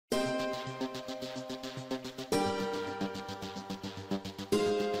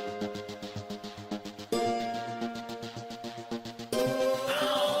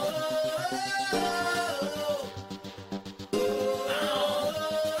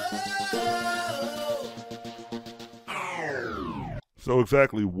So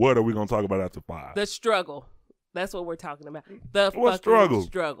exactly what are we going to talk about after 5? The struggle. That's what we're talking about. The what fucking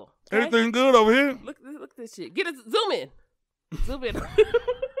struggle? Okay? Everything good over here? Look at this shit. Get it. Zoom in. Zoom in. I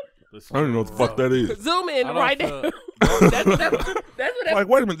don't even know what the fuck that is. Zoom in right now. That's what that. Like,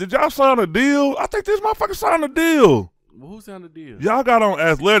 wait a minute. Did y'all sign a deal? I think this motherfucker signed a deal. Well, who signed the deal? Y'all got on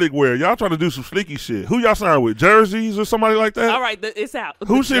athletic wear. Y'all trying to do some sneaky shit. Who y'all signed with? Jerseys or somebody like that? All right, it's out.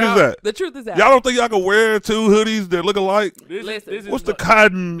 Who shit is that? The truth is out. Y'all don't think y'all can wear 2 hoodies that look alike? Listen, What's the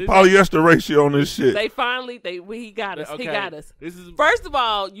cotton polyester ratio on this shit? They finally, he got us. Okay. He got us. This is First of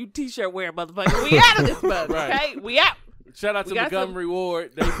all, you t-shirt wearing motherfucker. We out of this mug, Right. okay? We out. shout out to got Montgomery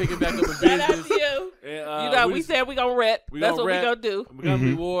Ward. They picking back up in Shout out business. to you. And, we said we gonna rep. That's what we gonna do.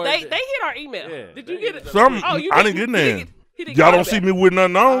 Montgomery Ward. They hit our email. Yeah, Did you get it? Some, Oh, you I didn't get in there. He didn't Y'all get don't see it. me with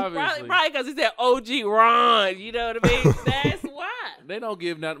nothing on? Obviously. Probably because he said OG Ron. You know what I mean? That's why. They don't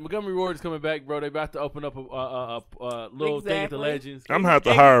give nothing. Montgomery Ward is coming back, bro. They about to open up a little thing at the Exactly. Legends. I'm going to have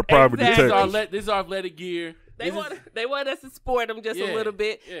to hire a private Exactly. detective. This is our athletic gear. They want us to sport him just a Yeah, little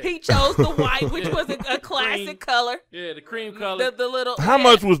bit. yeah. He chose the white, which was a classic color. Yeah, the cream color. The little. How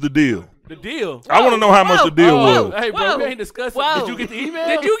much was the deal? The deal. I want to know how much the deal was. Hey, bro, Whoa. we ain't discussing. Whoa. Did you get the email?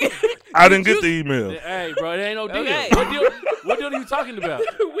 Did you get? I didn't get the email. Hey, bro, it ain't no deal. Okay. What deal are you talking about?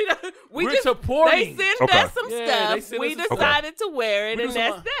 we We're just supporting. They sent Okay. us some Yeah, they stuff. sent We us some decided to wear it, We do and some,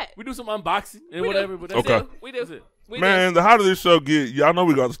 that's that. We do some unboxing and We whatever. do. But that's Okay. it. We That's do. it. We do. Man, the hotter this show get, y'all know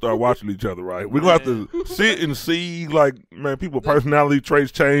we got to start watching each other, right? We're going to have to sit and see, like, man, people personality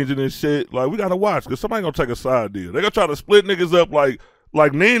traits changing and shit. Like, we got to watch because somebody going to take a side deal. They going to try to split niggas up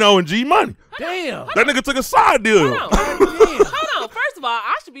like Nino and G Money. Damn. That nigga took a side deal. Hold on. First of all,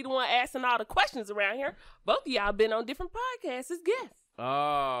 I should be the one asking all the questions around here. Both of y'all been on different podcasts as guests.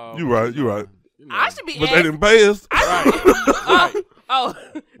 Oh. You right. I should be But they asking. didn't pay us. Right. Oh,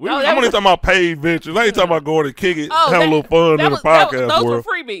 I'm only talking about paid ventures. I ain't talking about going to kick it, have a little fun in the those podcast were world.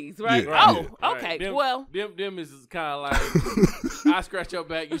 freebies, right? Yeah. Oh, okay. Them, Well, them is kind of like I scratch your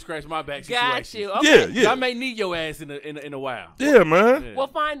back, you scratch my back. got situation. you. Okay. Yeah. I may need your ass in a while. Yeah, man. Yeah. Well,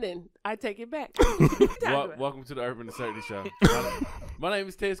 fine then. I take it back. Welcome to the Urban Uncertainty Show. My name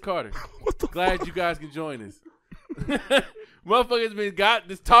is Tez Carter. Glad you guys can join us. Motherfuckers been got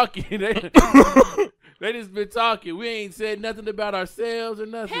this talking. They just been talking. We ain't said nothing about ourselves or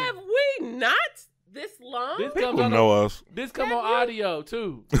nothing. Have we not this long? This People comes on know us. This come on audio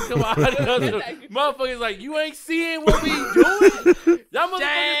too. This come on audio too. Motherfuckers like you ain't seeing what we doing. Y'all motherfuckers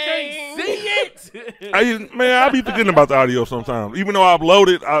can't see it. Man, I be forgetting about the audio sometimes. Even though I upload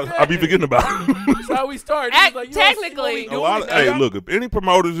it, I be forgetting about it. That's how we started. It's like, you don't see what Technically- we A doing, lot of, nigga. hey, look, if any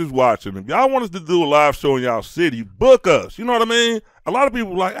promoters is watching, if y'all want us to do a live show in y'all city, book us. You know what I mean? A lot of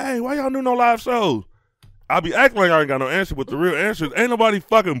people like, hey, why y'all do no live shows? I be acting like I ain't got no answer, but the real answer is ain't nobody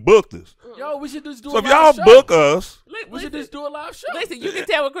fucking booked us. Yo, we should just do So a if live y'all show. book us, We should just do a live show. Listen, you can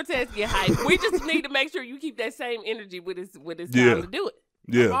tell when Cortez get hyped. We just need to make sure you keep that same energy with his Yeah. time to do it.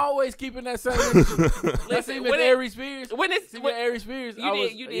 I'm yeah. always keeping that same energy. Let's see when with it- Aries Spears. When it's See with Aries Spears.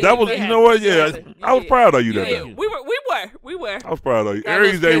 you did. That was, you know what? Yeah, I was proud of you that Yeah, day. we were. I was proud of you. Got a little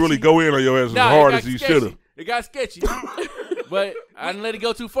Aries didn't really sketchy. go in on your ass as Nah, hard it as got he sketchy. should have. It got sketchy, but I didn't let it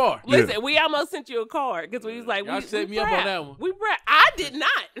go too far. Listen, we almost sent you a card because we was like, Y'all we set me proud. up on that one. We proud. I did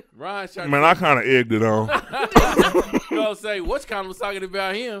not. Ryan tried Man, I kind of egged it on. to go say, what's kind was talking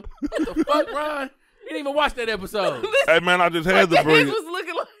about him? What the fuck, Ryan? He didn't even watch that episode. Hey, man, I just had to His bring it. was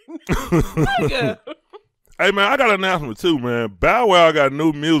looking like. Nigga. Hey, man, I got an announcement, too, man. Bow Wow got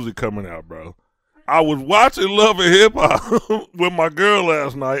new music coming out, bro. I was watching Love and Hip Hop with my girl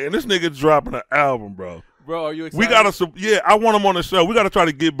last night, and this nigga dropping an album, bro. Bro, are you excited? We gotta, I want him on the show. We gotta try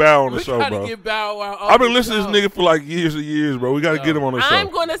to get Bow on the We show, gotta bro. get Bow Wow. I've been listening to this nigga for like years and years, bro. We gotta get him on the show. I'm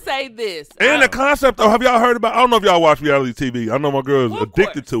gonna say this. And the concept, though, have y'all heard about? I don't know if y'all watch reality TV. I know my girl's Well, of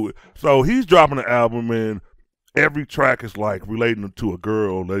addicted to it. So he's dropping an album, and every track is like relating to a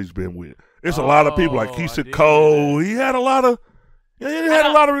girl that he's been with. It's a lot of people like I Keisha did Cole. He had a lot of. Yeah, he had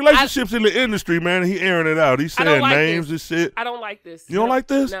a lot of relationships in the industry, man. He airing it out. He's I don't saying like names this. and shit. I don't like this. You don't like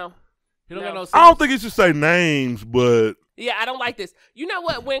this? No. He don't got no I don't think he should say names, but Yeah, I don't like this. You know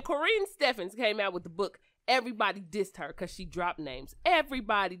what? When Corinne Steffens came out with the book, everybody dissed her because she dropped names.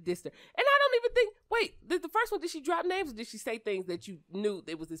 Everybody dissed her. And I don't even think, wait, the first one, did she drop names or did she say things that you knew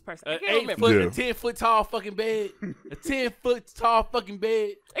it was this person? I An can't 8 remember. foot, Yeah. a 10-foot tall fucking bed. A 10-foot tall fucking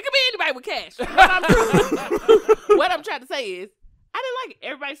bed. It could be anybody with cash. What I'm trying to say is, I didn't like it.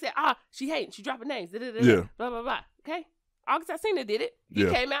 Everybody said, she hating. She dropping names. Yeah. Blah, blah, blah. Okay? August Alsina did it. He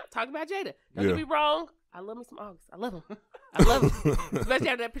Yeah. came out talking about Jada. Don't Yeah. get me wrong. I love me some August. I love him. I love him. Especially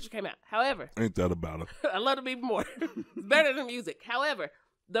after that picture came out. However, ain't that about him? I love him even more. It's better than music. However,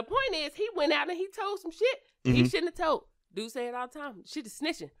 the point is he went out and he told some shit he shouldn't have told. Dudes say it all the time. Shit is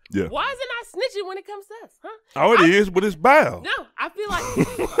snitching. Yeah. Why is it not snitching when it comes to us, huh? Oh, it is, but it's Bow. No, I feel like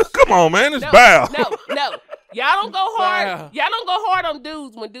Come on, man, it's no, Bow. no. Y'all don't go hard. Wow. Y'all don't go hard on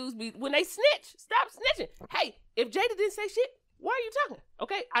dudes when they snitch. Stop snitching. Hey, if Jada didn't say shit, why are you talking?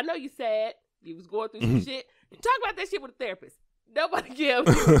 Okay, I know you sad. You was going through some shit. You talk about that shit with a therapist. Nobody gives.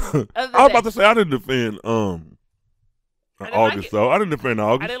 I was about to say I didn't defend August though. I didn't defend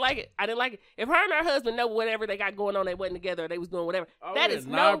August. I didn't like it. If her and her husband know whatever they got going on, they wasn't together, they was doing whatever. That is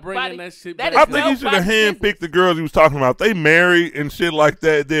not nobody. bringing that shit that back. is I think he should have nobody's handpicked the girls he was talking about. They married and shit like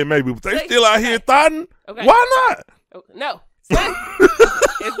that. Then maybe, but they still out here thotting. Okay. Why not? No.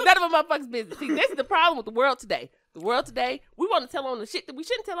 It's none of my motherfuckers' business. See, this is the problem with the world today. The world today, we want to tell on the shit that we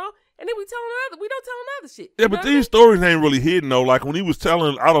shouldn't tell on, and then we don't tell on other shit. Yeah, but these stories ain't really hidden though. Like when he was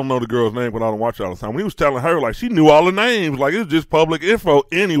telling, I don't know the girl's name, but I don't watch it all the time. When he was telling her, like she knew all the names. Like it was just public info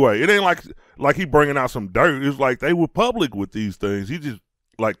anyway. It ain't like he bringing out some dirt. It's like they were public with these things. He just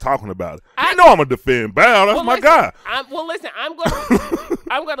like talking about it. You know I'm gonna defend Bow. That's my guy. I'm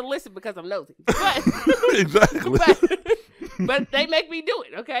gonna listen because I'm nosy. But Exactly. but they make me do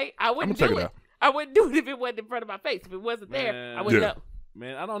it. Okay, I wouldn't I'ma check do it it. out. I wouldn't do it if it wasn't in front of my face. If it wasn't there, Man. I wouldn't Yeah. know.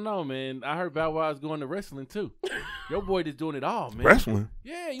 Man, I don't know, man. I heard Bow Wow is going to wrestling too. Your boy just doing it all, man. Wrestling.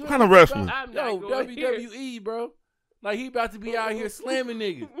 Yeah, you What kind of wrestling? I'm Yo, not going here. WWE, bro. Like he about to be out here slamming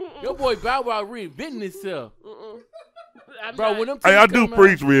niggas. Your boy Bow Wow reinventing himself, I'm bro. not. When them Hey, I titties do come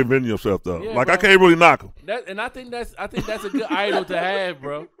preach out, reinventing yourself though. Yeah, like bro. I can't really knock him. I think that's a good idol to have,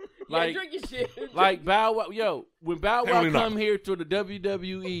 bro. Like, drink your shit. like Bow Wow, yo, when Bow Wow Hell no. come here to the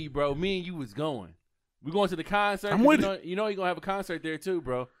WWE, bro, me and you was going. We going to the concert. I'm with you know you're gonna have a concert there too,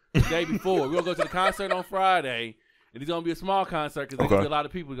 bro. The day before, we're gonna go to the concert on Friday, and it's gonna be a small concert because there's gonna be a lot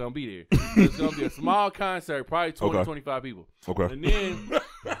of people gonna be there. So it's gonna be a small concert, probably 20, 25 people. Okay.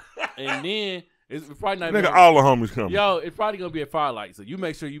 And then it's probably not. Nigga, gonna- all the homies coming. Yo, it's probably gonna be at Firelight, so you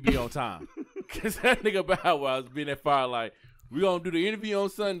make sure you be on time. Cause that nigga Bow Wow is being at Firelight. We gonna do the interview on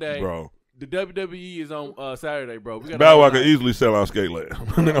Sunday. Bro. The WWE is on Saturday, bro. We got Bow Wow could easily sell out Skateland.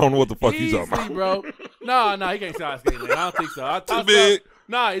 Nigga don't know what the fuck he's easily, talking about. bro. No, he can't sell out Skateland. I don't think so. Too big.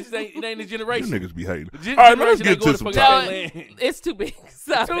 Nah, it ain't the You generation. niggas be hating. The All right, man, let's generation get ain't to going some fucking topics. Skateland. It's too big.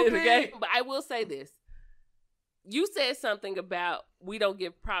 Stop Too it, big. okay? But I will say this. You said something about we don't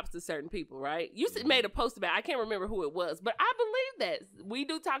give props to certain people, right? You made a post about I can't remember who it was, but I believe that. We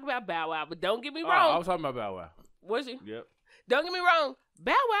do talk about Bow Wow, but don't get me I wrong. was talking about Bow Wow. Was you? Yep. Don't get me wrong.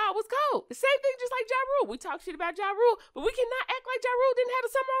 Bow Wow was cold. The same thing just like Ja Rule. We talk shit about Ja Rule, but we cannot act like Ja Rule didn't have the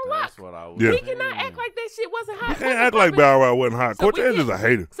summer on lock. That's what I was. Yeah. We cannot act like that shit wasn't hot. You can't act like Bow Wow wasn't hot. So Coach we Edge can't- is a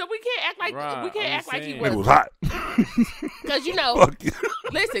hater. So we can't act like Right, we can't I'm act like he saying. Nigga was wasn't. hot. Because you know, Fuck you.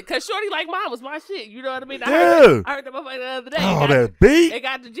 listen, because Shorty Like Mom was my shit. You know what I mean? Yeah. I heard that motherfucker the other day. Oh, Got- that beat. They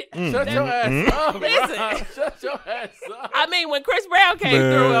got the. Shut your ass up. Listen. Ron. Shut your ass up. I mean, when Chris Brown came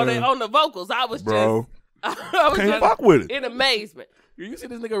through Man. on the vocals, I was Bro. just, I was Can't just fuck with it. in amazement. You see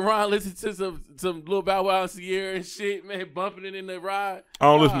this nigga Ron listen to some Lil Bow Wow and Sierra and shit, man, bumping it in the ride. I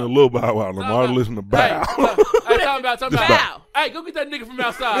don't listen to Lil Bow Wow no more. I listen to Bow. Hey, talking about Bow. Hey, go get that nigga from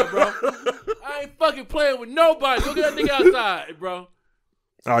outside, bro. I ain't fucking playing with nobody. Go get that nigga outside, bro.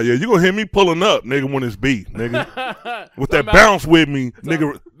 Oh, yeah, you gonna hear me pulling up, nigga, when it's beat, nigga. With that Talking about- bounce with me,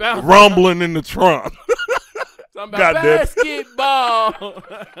 nigga, bounce. rumbling in the trunk. Talking about Goddamn. basketball.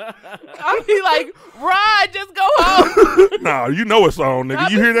 I'll be like, Rod, just go home. Nah, you know it's on, nigga.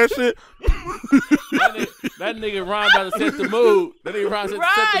 You hear that shit? that nigga Ron about to set the mood. That nigga Ron set the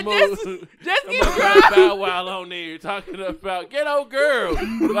Rod, mood. just I'm get gonna got Rod. Bow Wow on there talking about ghetto girls,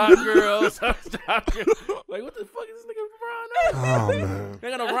 black girls. Like, what the fuck is this nigga Ron at? Oh, man. They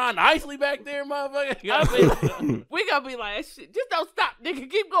gonna Ron Isley back there, motherfucker. I mean, we gonna be like, shit, just don't stop, nigga.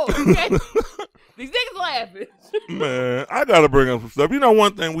 Keep going, okay? These niggas laughing. Man, I gotta bring up some stuff. You know,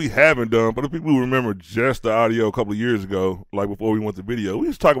 one thing we haven't done, but the people who remember just the audio a couple of years ago, like before we went to video, we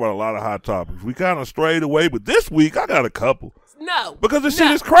used to talk about a lot of hot topics. We kind of strayed away, but this week I got a couple. No. Because this shit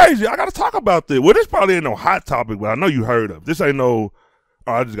is crazy. I gotta talk about this. Well, this probably ain't no hot topic, but I know you heard of. This ain't no,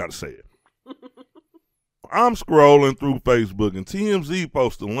 oh, I just gotta say it. I'm scrolling through Facebook and TMZ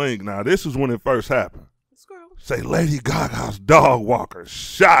posted a link. Now, this is when it first happened. Scroll. Say Lady Gaga's dog walker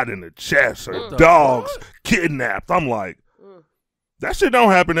shot in the chest. Her The dog's kidnapped. I'm like, that shit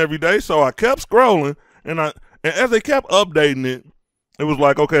don't happen every day. So I kept scrolling, and as they kept updating it, it was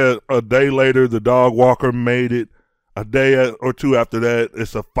like, okay, a day later, the dog walker made it. A day or two after that,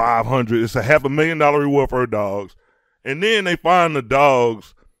 it's a $500,000 reward for her dogs. And then they find the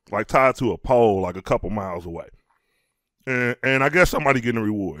dogs like tied to a pole like a couple miles away. And I guess somebody getting a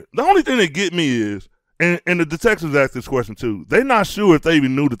reward. The only thing that get me is, and the detectives asked this question too, they not sure if they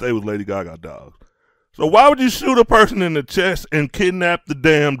even knew that they was Lady Gaga dogs. So why would you shoot a person in the chest and kidnap the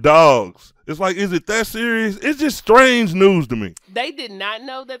damn dogs? It's like, is it that serious? It's just strange news to me. They did not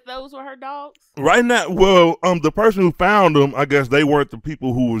know that those were her dogs? Right now, well, the person who found them, I guess they weren't the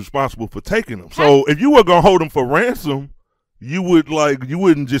people who were responsible for taking them. So if you were gonna hold them for ransom, you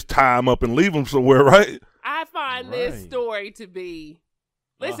wouldn't just tie them up and leave them somewhere, right? I find this story to be.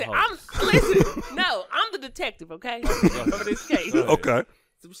 Listen, No, I'm the detective, okay? Over this case. Okay.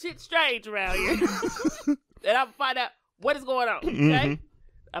 Some shit strange around here. And I'm gonna find out what is going on, okay? Mhm.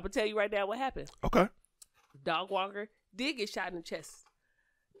 I'm gonna tell you right now what happened. Okay. Dog walker did get shot in the chest.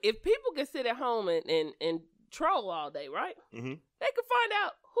 If people can sit at home and troll all day, right? Mm-hmm. They can find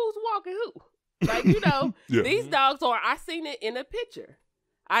out who's walking who. Like, you know, Yeah. these dogs are, I seen it in a picture.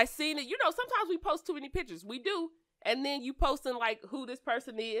 I seen it, you know, sometimes we post too many pictures. We do. And then you posting like who this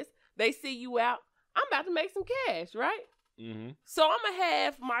person is. They see you out. I'm about to make some cash, right? Mm-hmm. So I'm going to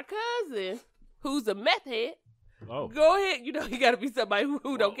have my cousin, who's a meth head, Oh. go ahead. You know, you got to be somebody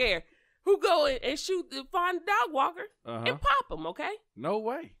who don't care. Who go in and find the dog walker and pop him, okay? No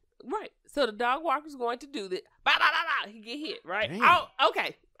way. Right. So the dog walker's going to do that. Bah, bah, bah, bah. He get hit, right? Damn.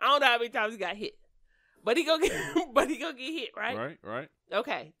 Okay. I don't know how many times he got hit. But he gonna get hit, right? Right.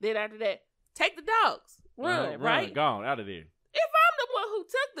 Okay. Then after that, take the dogs. Run, right? Gone out of there. If I'm the one who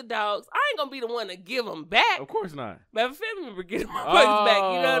took the dogs, I ain't gonna be the one to give them back. Of course not. But if a family member get my bucks back,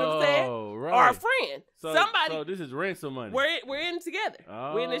 you know what I'm saying? Oh, right. Or a friend. So, somebody. So this is ransom money. We're in together.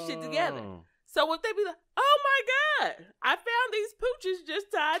 We're in this shit together. Oh. So if they be like, oh my God, I found these pooches just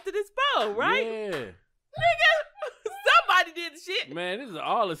tied to this pole, right? Yeah. Nigga, somebody did the shit. Man, this is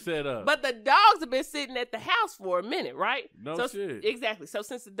all a setup. But the dogs have been sitting at the house for a minute, right? No shit. Exactly. So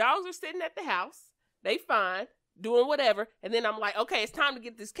since the dogs are sitting at the house, they fine, doing whatever. And then I'm like, okay, it's time to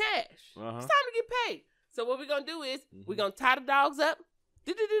get this cash. It's time to get paid. So what we're going to do is we're going to tie the dogs up,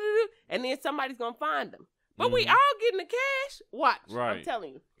 and then somebody's going to find them. But we all getting the cash. Watch. Right. I'm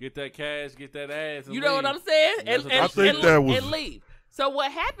telling you. Get that cash, get that ass. And You know leave. what I'm saying? That's what I think that was- and leave. So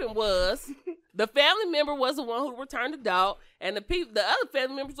what happened was the family member was the one who returned the dog, and the other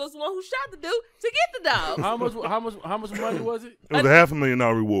family members was the one who shot the dude to get the dog. How much money was it? It was a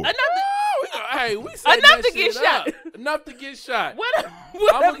 $500,000 reward. Hey, we said Enough that to get shit shot. up. Enough to get shot. What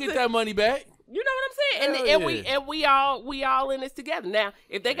I'm gonna get that money back. You know what I'm saying? Hell We all in this together. Now,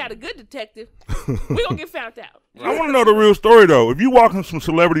 if they got a good detective, we gonna get found out. I want to know the real story though. If you walking some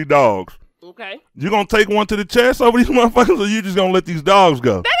celebrity dogs, Okay. you gonna take one to the chest over these motherfuckers, or you just gonna let these dogs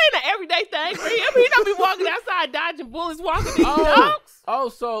go? That ain't an everyday thing for him. He don't be walking outside dodging bullets, walking these dogs. Oh,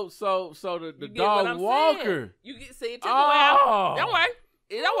 so the You get what dog I'm walker. saying? You get see it took a while. Don't worry.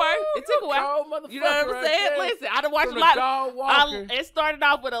 It took a while. Cold You know what I'm motherfucker saying? right there. Listen, I done watched From a the lot. dog walker. It started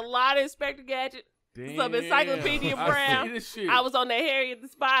off with a lot of Inspector Gadget. Some Encyclopedia Damn, Brown. I see this shit. I was on that Harriet the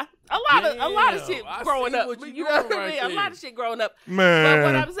Spy. A lot of shit Damn, I growing see up. what you You know what I doing mean? right A lot there. of shit growing up. Man. But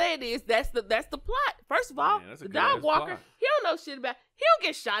what I'm saying is that's the plot. First of all, Man, that's a the good-ass dog walker, plot. he don't know shit about. He don't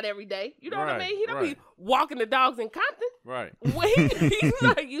get shot every day. You know what I Right, mean? He don't right. be walking the dogs in Compton. Right. Well, he's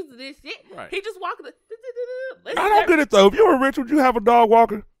not used to this shit. Right. He just walking. I don't get it though. If you were rich, would you have a dog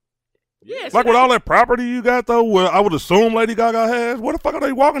walker? Yeah, Like with all that property you got though, where I would assume Lady Gaga has, where the fuck are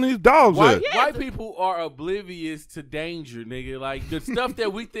they walking these dogs at? White people are oblivious to danger, nigga. Like the stuff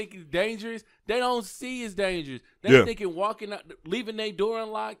that we think is dangerous, they don't see as dangerous. They thinking walking out, leaving their door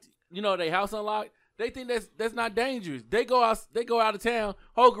unlocked, you know, their house unlocked. They think that's not dangerous. They go out of town,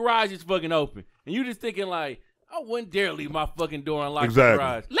 whole garage is fucking open, and you just thinking like, I wouldn't dare leave my fucking door unlocked in the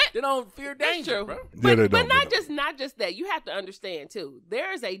garage. They don't fear danger, bro. But not just that. You have to understand too.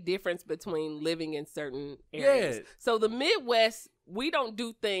 There is a difference between living in certain areas. Yeah. So the Midwest, we don't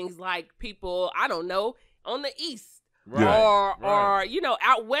do things like people, I don't know, on the East. Right. Or you know,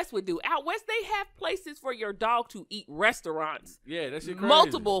 out west would do. Out west, they have places for your dog to eat, restaurants. Yeah, that shit crazy.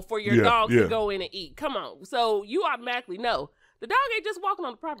 Multiple for your dog yeah. to go in and eat. Come on. So you automatically know the dog ain't just walking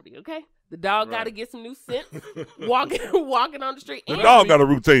on the property, okay? The dog got to get some new scent walking on the street. The And dog got a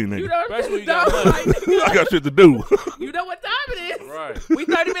routine, nigga. you know what I'm Especially saying? when you got money. I got shit to do. You know what time it is. Right. We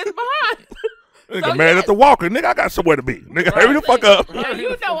 30 minutes behind. Nigga, So, man yes. at the walker, nigga, I got somewhere to be. Nigga, hurry the fuck up. Now, you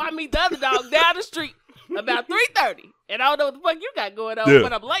know I meet the other dog down the street about 3:30, and I don't know what the fuck you got going on, Yeah.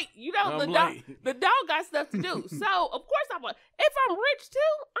 but I'm late. You know, the dog got stuff to do. So of course I'm like, if I'm rich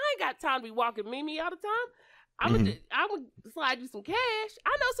too, I ain't got time to be walking Mimi all the time. I'm gonna slide you some cash.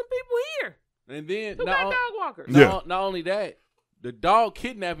 I know some people here And then who got dog walkers. Yeah. not only that, the dog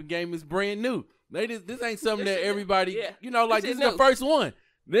kidnapping game is brand new. This ain't something This that shit- everybody, yeah. you know, like This this shit is the new. first one.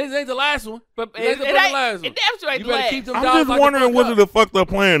 This ain't the last one. But It ain't the it fucking last one. It damn sure ain't You the better last. keep them I'm dogs just like wondering, was it a fucked up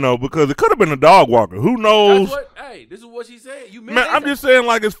plan though? Because it could have been a dog walker. Who knows? That's what, hey, this is what she said. You Man, I'm just saying,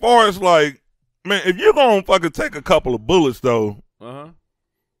 like, as far as like, Man, if you're gonna fucking take a couple of bullets though, man,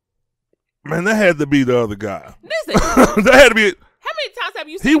 that had to be the other guy. Listen, that had to be. how many times have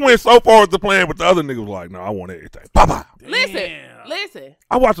you seen? He went so far with the plan, but the other nigga was like, "No, I want everything." Papa. Listen.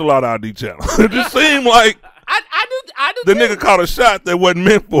 I watch a lot of ID channel. It just seemed like I do. the too. nigga caught a shot that wasn't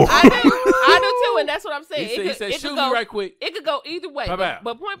meant for. I do too, and that's what I'm saying. He said, "Shoot me right quick." It could go either way. Bye-bye.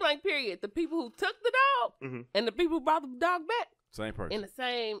 But point blank, period. The people who took the dog and the people who brought the dog back Same person. in the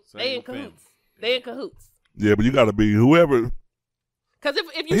same. Same They in family. cahoots. They in cahoots. Yeah, but you got to be whoever. Because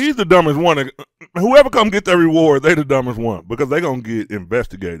if you He's the dumbest one. Whoever come get their reward, they the dumbest one because they gonna get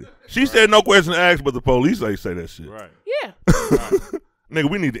investigated. She said no question asked, but the police ain't say that shit. Right. yeah. Nigga,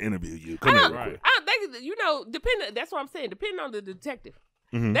 we need to interview you. Come here. Real quick. Depending. That's what I'm saying. Depending on the detective,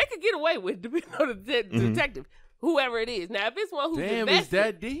 Mhm. they could get away with depending on the detective, whoever it is. Now, if it's one who's Damn, invested, is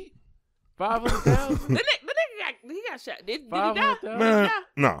that deep? 500,000. the nigga got shot. Did he die? 500,000? Man, Yeah.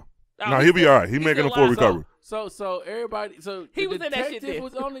 no, Oh, no, he's he'll be still- all right. He he's making a still full alive. recovery. So everybody. So He the was in that shit detective then.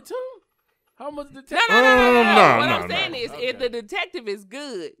 was only 2. How much detective? No. no, What no, I'm saying no. is, if the detective is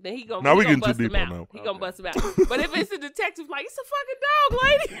good, then he gonna Now we gonna getting too bust deep him on out. that. He gonna bust him out. But if it's a detective, like it's a fucking dog,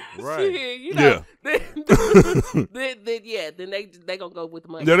 lady, Right. shit, you know, then they gonna go with the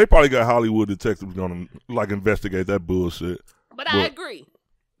money. Yeah, they probably got Hollywood detectives gonna like investigate that bullshit. But I agree.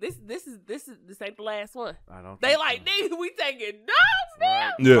 This ain't the last one. I don't. They think like, so. nigga, we taking dogs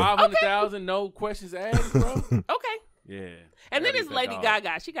now. Yeah. 500,000, no questions asked, bro. Okay. Yeah. And then Gotta it's get Lady that dog.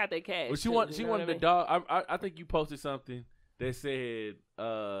 Gaga. She got that cash. Well, she too, wanted you know what I the mean? dog. I think you posted something that said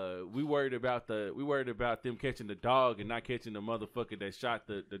we worried about them catching the dog and not catching the motherfucker that shot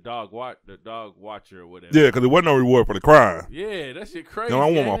the dog watcher or whatever. Yeah, because there wasn't no reward for the crime. Yeah, that shit crazy. You know,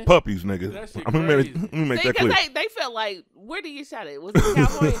 I want my ain't it? puppies, nigga. That shit let me crazy. make See, that clear. because they felt like, where did you shot it? Was it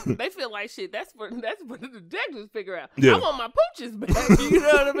California? They feel like shit. That's for the detectives figure out. Yeah. I want my pooches back. You know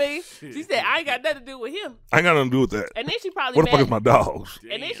what I mean? She said I ain't got nothing to do with him. I ain't got nothing to do with that. And then she probably What the fuck mad. is my dogs?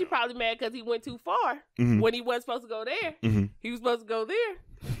 And then she probably mad because he went too far Mhm. when he wasn't supposed to go there. Mhm. He was supposed to go there.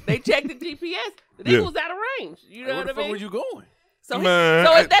 They checked the GPS. The nigga Yeah. was out of range. You know Where the what I fuck mean? were you going? So, Man,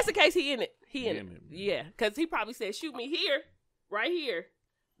 so I- if that's the case, he in it. He in Yeah, it. man. Yeah, because he probably said, "Shoot me here, right here,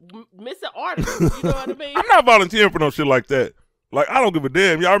 miss an artist." You know what I mean? I'm not volunteering for no shit like that. Like, I don't give a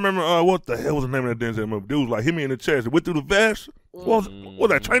damn. Y'all remember what the hell was the name of that Denzel movie? Dude was like, hit me in the chest. It went through the vest. What was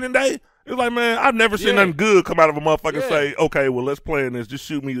that, Training Day? It was like, man, I've never seen Yeah. nothing good come out of a motherfucker Yeah. say, okay, well, let's play in this. Just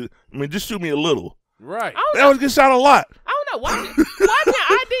shoot me. Just shoot me a little. Right. I They don't know. always get shot a lot. I don't know. Watching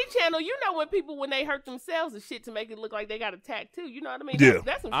ID channel, you know when they hurt themselves and shit to make it look like they got attacked too. You know what I mean? Yeah.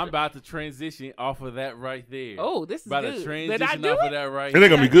 That's some I'm shit. about to transition off of that right there. Oh, this is about good. to Did I transition do off it? of that right It ain't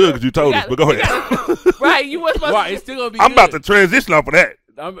gonna be good because you told us, but go ahead. Right, you weren't supposed Right, to. it's still gonna be. I'm good. about to transition off of that.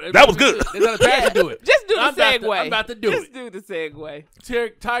 That was good. They're gonna pass to do it. Just do the I'm about segue. to- I'm about to do Just it. do the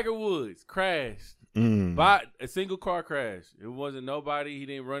segue. Tiger Woods crashed by a single car crash. It wasn't nobody. He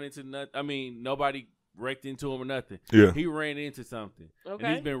didn't run into nothing. I mean, nobody wrecked into him or nothing. Yeah. He ran into something. Okay.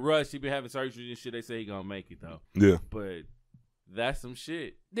 And he's been rushed. He's been having surgery and shit. They say he gonna make it though. Yeah. But that's some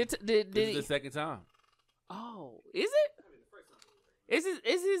shit. Did This he? is the second time. Oh, is it? Is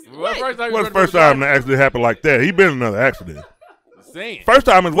his? Well, wait. first time he What's run the first over time the that accident happened like that? He been in another accident. Saying. First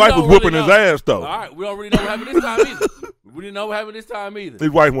time his We wife don't was whooping really his know. ass, though. All right, we don't really know what happened this time either. We didn't know what happened this time either. His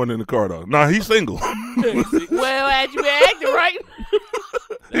wife wasn't in the car, though. Nah, he's single. Well, had you been acting right?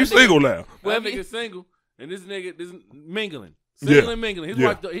 He's single now. Well, Well, nigga single, and this mingling. Yeah. Single and mingling. His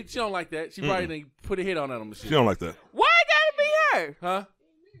Yeah. wife, she don't like that. She probably didn't put a hit on him and shit. She don't like that. Why it gotta be her?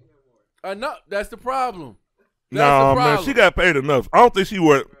 Huh? No, that's the problem. That's No, the man, problem. she got paid enough. I don't think she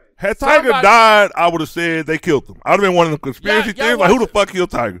would. Had Tiger Somebody- died, I would have said they killed him. I'd have been one of the conspiracy Y'all theories. Like, who the watch- fuck killed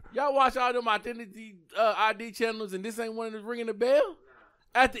Tiger? Y'all watch all them identity ID channels, and this ain't one that's ringing the bell.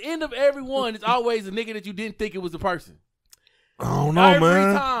 At the end of every one, it's always a nigga that you didn't think it was the person. I don't know, Every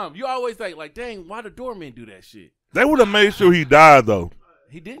man. time, you always think like, "Dang, why the doorman do that shit?" They would have made sure he died, though.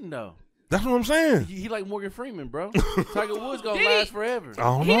 He didn't know. That's what I'm saying. He like Morgan Freeman, bro. Tiger Woods gonna Did he- last forever. I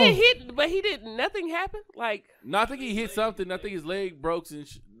don't He know. didn't hit, but he didn't. Nothing happened. Like No, I think he hit something. I think his leg broke and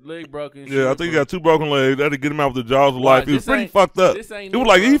shit. Yeah, I think he got 2 broken legs. That'd get him out with the jaws of Why, life. He was this pretty ain't- fucked up. this ain't It was no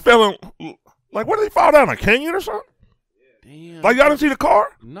like he bro. fell in. Like, where did he fall down? A canyon or something? Damn. Like, y'all didn't see the car?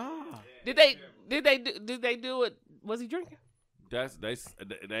 Nah. did they do it? Was he drinking? They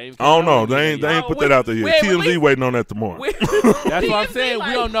ain't. I don't know. They ain't Oh, put that out there yet. well, TMZ we- waiting on that tomorrow. That's what I'm TMZ saying. like-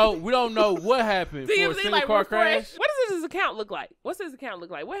 We don't know. We don't know what happened for a TMZ single like car refresh. crash. What does his account look like? What's his account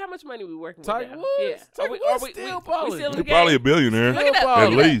look like? How much money we working Tiger with now? Woods? Yeah. Tiger Are Woods we still we balling. still in He the game? probably a billionaire. Look at that. Still Look at At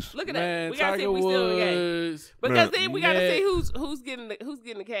that. least. Look at that. Man, We gotta see Tiger if we still in the game. Woods. Because then we gotta Net- see who's getting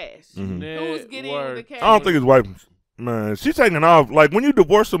the cash. Mhm. Who's getting the Network. cash? I don't think his wife Man, she's taking off. Like when you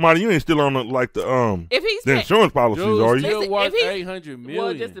divorce somebody, you ain't still on the If he's the insurance policies, Dude, are you? still Listen, worth if he's- 800 million. well,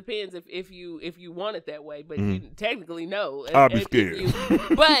 it just depends if you want it that way, but you technically no. I'll be If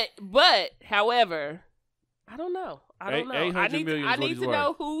scared. but however, I don't know. I don't know. I 800 need million is I what need he's to worth.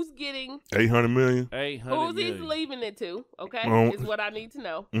 know who's getting 800 million. 800 who's he's million. leaving it to. Okay, Well, is what I need to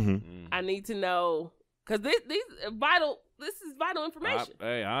know. Mm-hmm. I need to know because this is vital information.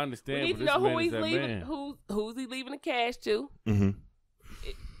 Hey, I We understand. need but to this know man who is he's that leaving. man. Who's he leaving the cash to? Mm-hmm.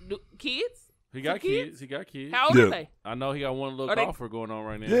 Kids? He got Some kids? kids. He got kids. How old Yeah. are they? I know he got one little Are they- golfer going on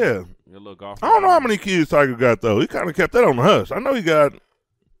right now. Yeah. He got a little golfer. I don't know how many kids Tiger got though. He kind of kept that on the hush. I know he got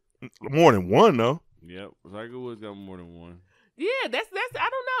more than one though. Yep. Tiger Woods got more than one. Yeah, that's I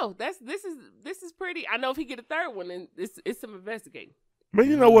don't know. This is pretty. I know if he get a third one, then it's some investigating. Man,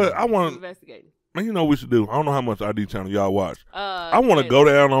 you know what? I Some want. investigating. Man, you know what we should do. I don't know how much ID channel y'all watch. I want to and- go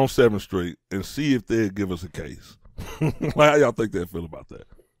down on 7th Street and see if they'll give us a case. Like, how y'all think they feel about that?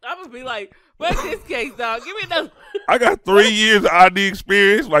 I'm gonna be like, what's this case, dog? Give me another. I got 3 years of ID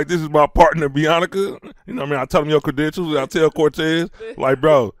experience. Like, this is my partner, Bianca. You know what I mean? I tell them your credentials. I tell Cortez, like,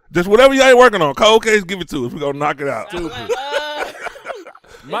 bro, just whatever y'all ain't working on, cold case, give it to us. We're going to knock it out. Stupid.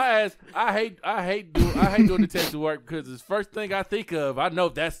 My ass, I hate doing detective work because the first thing I think of, I know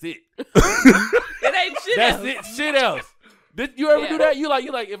that's it. It ain't shit. That's else. it. Shit else. Did you ever Yeah. do that? You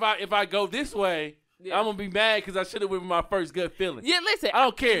like if I go this way, Yeah. I'm gonna be mad because I should have went with my first gut feeling. Yeah, listen. I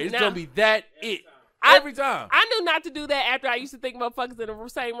don't care. It's Now, gonna be that it I- every time. I knew not to do that after I used to think motherfuckers in the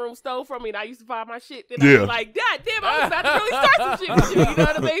same room stole from me and I used to find my shit. Then I Yeah. was like, God damn, I was about to really start some shit with you. You know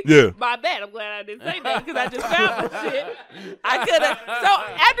what I mean? Yeah. My bad. I'm glad I didn't say that because I just found my shit. I could have. So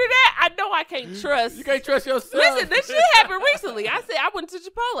after that, I know I can't trust. You can't trust yourself. Listen, this shit happened recently. I said I went to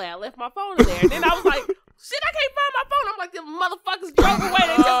Chipotle. I left my phone in there. And then I was like, shit, I can't find my phone. I'm like, them motherfuckers drove away.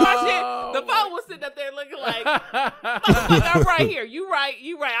 They took my shit. The phone was sitting up there looking like, motherfucker, I'm right here. You right.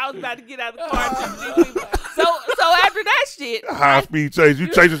 I was about to get out of the car and chase these people. So after that shit, High speed chase. You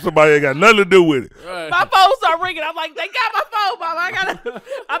chasing somebody that got nothing to do with it. Right. my phone started ringing. I'm like, they got my phone, mama.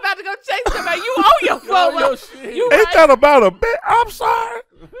 I'm about to go chase somebody. You owe your phone. owe your Mama. shit. You Ain't right. that about a bit? I'm sorry.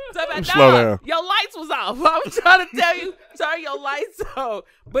 So about, Slow dog, down. your lights was off. I was trying to tell you, turn your lights on.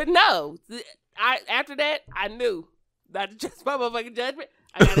 But no, after that, I knew not to trust my motherfucking judgment.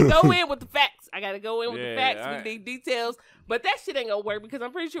 I gotta go in with the facts. Yeah, facts. I- We need details. But that shit ain't gonna work because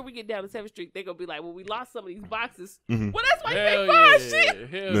I'm pretty sure we get down to 7th Street, they gonna be like, well, we lost some of these boxes. Mhm. Well, that's why Hell they find yeah. shit.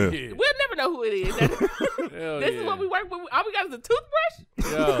 Hell Yeah. yeah. We'll never know who it is. Hell This yeah. is what we work with. All we got is a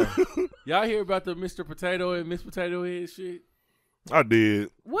toothbrush. Yo, y'all hear about the Mr. Potato and Miss Potato Head shit? I did.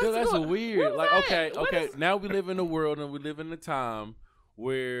 What's Dude, that's a going- weird. what was Like, that? okay, What okay. is- Now we live in a world and we live in a time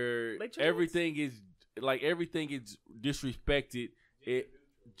where They trans? everything is disrespected.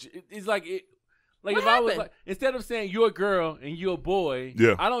 It's like it. Like What if I was happened? like, instead of saying you're a girl and you're a boy,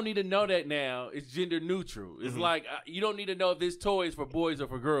 Yeah. I don't need to know that now. It's gender neutral. It's like you don't need to know if this toy is for boys or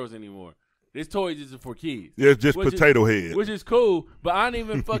for girls anymore. This toy is for kids. Yeah, it's just Which is- potato head. Which is cool, but I don't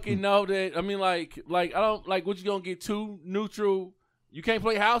even fucking know that. I mean, like I don't like. What you gonna get two neutral? You can't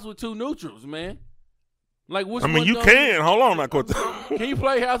play house with two neutrals, man. Like, which I mean, one you gonna- can. Hold on, not Cortez. Can you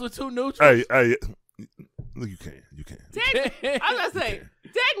play house with two neutrals? Hey, you can. You can. I was gonna say,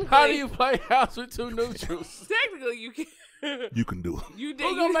 technically, How do you play house with two neutrals? technically you can. You can do it. You did.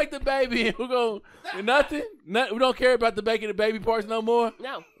 Who gonna make the baby? Who gonna nothing? We don't care about the making the baby parts no more.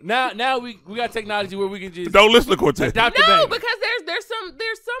 no. Now we got technology where we can just Don't listen to Cortez. adopt the No, baby. because there's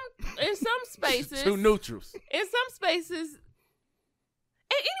some in some spaces Two neutrals. in some spaces.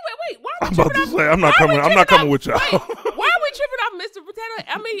 And anyway, wait. Why are I'm we about tripping to off? say, I'm not why are we coming. I'm tripping not coming off- with y'all. Wait, why are we tripping off Mr. Potato?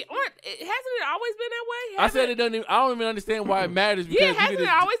 I mean, hasn't it always been that way? I said it doesn't. I don't even understand why it matters. Because Yeah, you hasn't can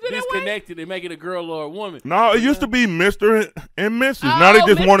it always been that way? disconnect it and make it a girl or a woman. No, it used to be Mr. and Mrs. Now they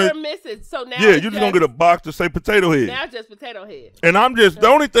just Mr. wanted. and Mrs. So now Yeah, it's you just gonna get a box to say potato head. now it's just potato head. And I'm just the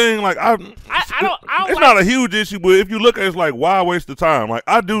only thing like I don't It's like, not a huge issue, but if you look at it, it's like why waste the time? Like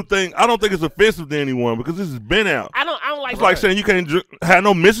I don't think it's offensive to anyone because this has been out. I don't like It's like saying you can't have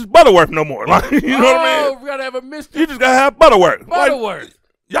no Mrs. Butterworth no more. Like you know what I mean? We gotta have a Mr. You just gotta have Butterworth. Like, Butterworth.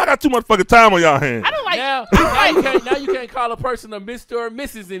 y'all got too much fucking time on y'all hands. I don't like Now you can't call a person a Mr. or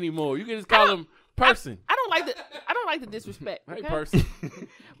Mrs. anymore. You can just call them person. I don't like the disrespect. Hey, Okay? person.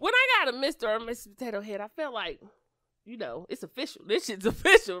 When I got a Mr. or Mrs. Potato Head, I felt like, it's official. This shit's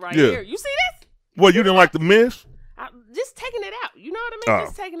official right Yeah. here. You see this? Well, you didn't like the miss? Just taking it out. You know what I mean? Oh.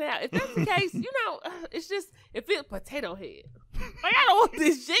 Just taking it out. If that's the case, it's just it feels potato head. Like I don't want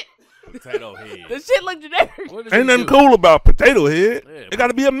this shit. Potato head. The shit look generic. What does Ain't it nothing do? cool about potato head. Yeah, It got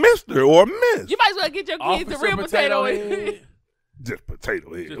to be a Mister or a Miss. You might as well get your kids the Officer real potato head. head. Just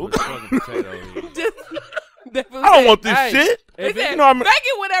potato head. Just a fucking potato head. Just They I don't want this Hey, shit. They If said, You know what I mean? make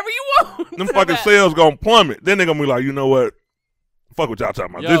it whatever you want. Them fucking sales gonna plummet. Then they gonna be like, you know what? Fuck what y'all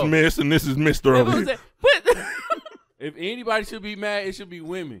talking about. Yo. This Miss and this is Mister over here. But If anybody should be mad, it should be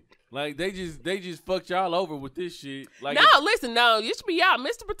women. Like they just fucked y'all over with this shit. Like no, listen, no, you should be y'all.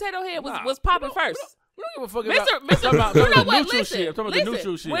 Mr. Potato Head was popping first. We don't give a fuck Mr. about you the know what? neutral Listen, shit. I'm talking about the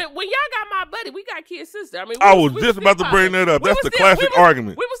neutral shit. When y'all got my buddy, we got Kid Sister. I mean, I was just about to bring that up. That's the classic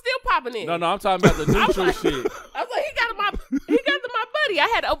argument. We were still popping in. No, I'm talking about the neutral shit. I was like, he got to my buddy. I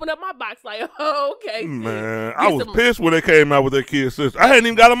had to open up my box like, oh, okay. Man, Get I was some- pissed when they came out with their Kid Sister. I hadn't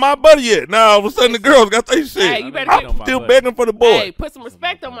even got on my buddy yet. Now all of a sudden the girls got their shit. Hey, you better get I'm on my still buddy. begging for the boy. Hey, put some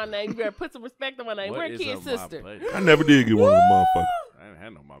respect on my name. You better put some respect on my name. What We're is Kid on my Sister. plate? I never did get one of them motherfuckers. I ain't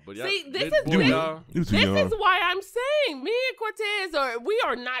had no my buddy. See, this is boy, this- y'all. You too This young. is why I'm saying me and Cortez we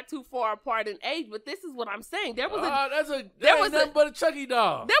are not too far apart in age, but this is what I'm saying. There was There was was nothing but a Chucky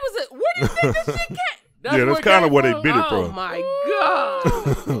doll. where do you think this shit came? Yeah, that's kind of where they bit it Oh from. my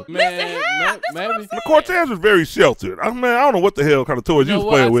god! Man, maybe. But Cortez was very sheltered. I mean, I don't know what the hell kind of toys You you know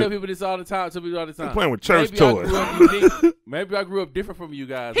was what? I playing tell with. people this all the time. You playing with church Maybe I toys. grew up unique. Maybe I grew up different from you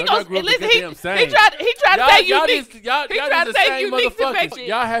guys. He Maybe I goes, grew up listen, the goddamn same. he tried to say unique. Y'all He tried just to the say same unique to make motherfuckers. shit.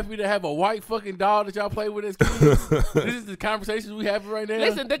 Y'all happy to have a white fucking doll that y'all play with as kids? This is the conversations we having right now.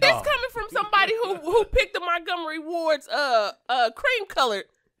 Listen, this coming from somebody who picked the Montgomery Ward's cream colored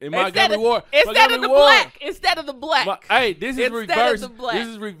In Montgomery Ward. instead of the black. Instead of the black. Hey, this is Instead of reverse. the black. This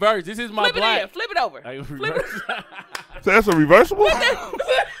is reverse. This is my Flip black. it in. Flip it over. Hey, Flip reverse. So that's a reversible?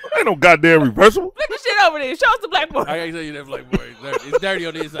 Ain't no goddamn reversible. Flip the shit over there. Show us the black boy. I can't tell you that black boy. It's dirty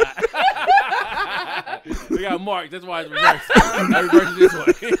on this side. We got marks. That's why it's reversed. I reverse it this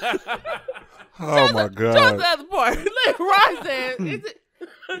way. Oh my Show us god. the other part. Look, Ron said, is it?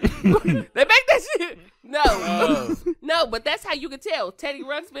 They make that shit. No. No, but that's how you could tell. Teddy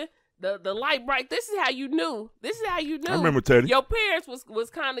Ruxpin, the light bright. This is how you knew. I remember Teddy. Your parents was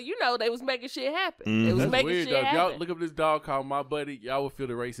kind of, they was making shit happen. They was That's making weird, shit though. If y'all happen. look up this dog called My Buddy, y'all would feel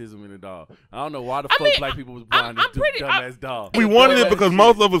the racism in the dog. I don't know why the I fuck mean, black people was I'm blind to pretty- dumbass dog. We wanted it because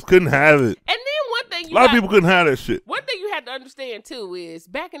most of us couldn't have it. And then one thing A lot of people couldn't have that shit. One thing you had to understand too is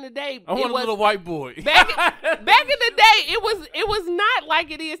back in the day, I want a little white boy. back in the day, it was not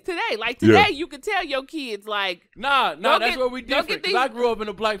like it is today. Like today, Yeah. you could tell your kids like, Nah, Go that's get- where we go different. get 'Cause these- I grew up in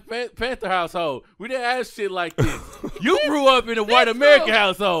a Black Panther household. We didn't have shit like this. You grew up in a white American true.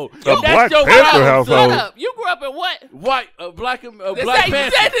 household. A That's Black your Panther problem, household. shut up. You grew up in what? White, Black They Black say- you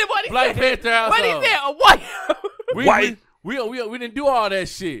Panther. said it, what he Black said. Panther household. What he said? A white. White. We didn't do all that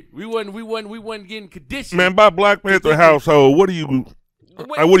shit. We wasn't getting conditioned. Man, by Black Panther household, what do you mean?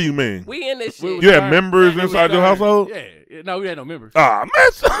 We in this We shit. was You had stern. members We was inside your stern. household? Yeah. No, we had no members. Ah, man.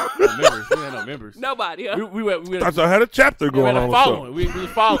 No members. We had no members. Nobody. Huh? We had I thought I had a chapter we going had a on. or following. something. We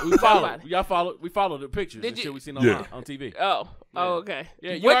followed. We followed. Nobody. Y'all followed. We followed the pictures Did and you- shit we seen Yeah. on TV. Oh. Yeah. Oh, okay.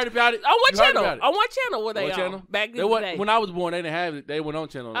 Yeah, you What- heard about it. On what You heard channel? about it. On what channel were they What on? channel? Back in They the wa- day. when I was born, they didn't have it. They went on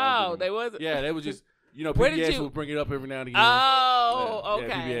channel. Oh, they wasn't? Yeah, they was just Where did PBS you- would bring it up every now and again. Oh, Yeah,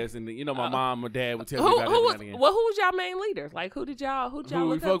 okay. PBS and my mom, my dad would tell Who me about it every was now and again. well? Who was y'all main leader? Like who y'all Who we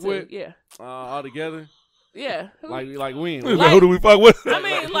look fuck up to? with? Yeah, All together, yeah. Who- like when? He's like, who do we fuck with? I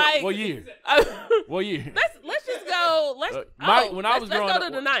mean, like What year? What year? let's just go. Let's When I was let's growing go up- to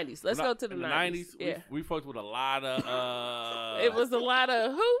the 90s. Let's When I- go to the in 90s. Yeah, we fucked with a lot of. it was a lot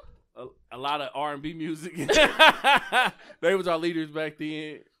of who? a lot of R&B music. They was our leaders back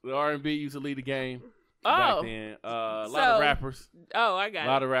then. The R&B used to lead the game back Oh, then. A lot So- of rappers. oh, I got A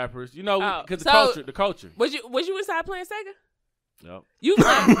lot it. of rappers. You know, Oh, because so- the culture. Was you inside playing Sega? Yep. You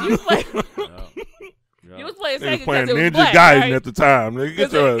was playing Yep. you was playing They Sega was playing because it was Ninja black, Gaiden right? at the time. Nigga,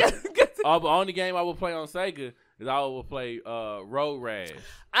 get your ass. The only game I would play on Sega is I would play Road Rash.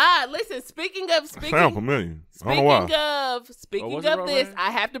 Listen. Speaking of Sound familiar. I don't know why. Speaking was it of Road this, Rash?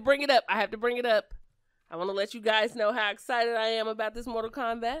 I have to bring it up. I want to let you guys know how excited I am about this Mortal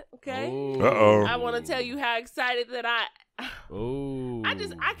Kombat. Okay. Uh-oh. I want to tell you how excited that Oh.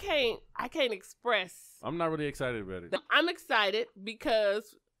 I can't express. I'm not really excited about it. I'm excited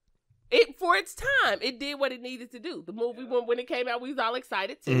because for its time, it did what it needed to do. The movie when it came out, we was all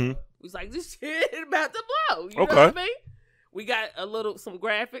excited too. Mhm. We was like, this shit about to blow. You Okay. know what I mean? We got some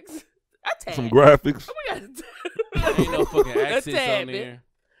graphics. A tad. Some graphics. We got Ain't no fucking a accents tad on bit. there.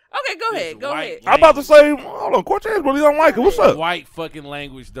 Okay, go It's ahead. Go white. ahead. I'm about to say, hold on, Cortez really don't like it. What's up? White fucking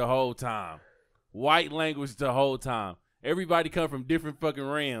language the whole time. White language the whole time. Everybody come from different fucking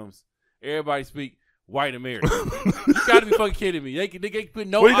realms. Everybody speak white American. You gotta be fucking kidding me. They put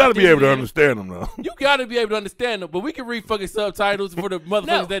no. Well, you gotta be able to identity in it. understand them though. You gotta be able to understand them, but we can read fucking subtitles for the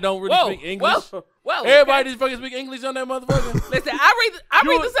motherfuckers that don't really speak English. Whoa, Everybody just fucking speak English on that motherfucker. Listen, I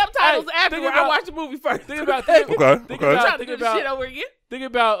read the subtitles afterward. I watch the movie first. Think about I'm trying to think do the shit over again. Think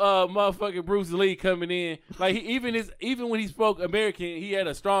about motherfucking Bruce Lee coming in. Like even when he spoke American, he had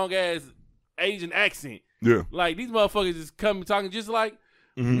a strong ass Asian accent. Yeah. Like these motherfuckers just come talking just like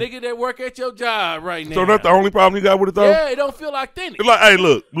nigga that work at your job right now. So that's the only problem you got with it though? Yeah, it don't feel authentic. It's like, hey,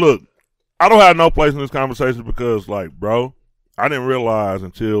 look. I don't have no place in this conversation because, like, bro, I didn't realize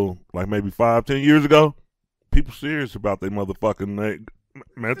until like maybe 5-10 years ago, people serious about their motherfucking name.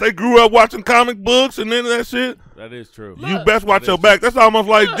 Man, if they grew up watching comic books and then that shit, That is true. you best watch your back. That's almost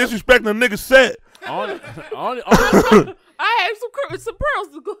like disrespecting a nigga's set. On- I have some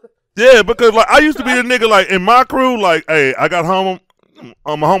pearls to go. Yeah, because like I used to be a nigga like in my crew, like, hey, I got my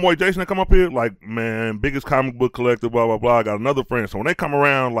homeboy Jason that come up here, like, man, biggest comic book collector, blah blah blah. I got another friend, so when they come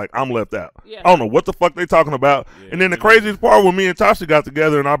around, like, I'm left out. Yeah. I don't know what the fuck they talking about. Yeah, and then the craziest part when me and Tasha got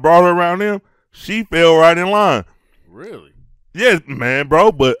together and I brought her around them, she fell right in line. Really? Yeah, man,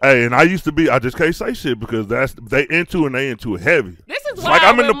 bro. But hey, and I used to be, I just can't say shit because they into it heavy. This is It's why like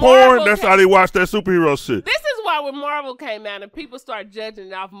I'm in the when porn. Marvel That's came- how they watch that superhero shit. This is why when Marvel came out and people start judging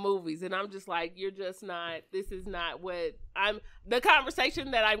it off movies, and I'm just like, you're just not. This is not what I'm. The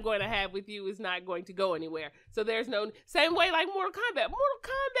conversation that I'm going to have with you is not going to go anywhere. So there's no same way like Mortal Kombat. Mortal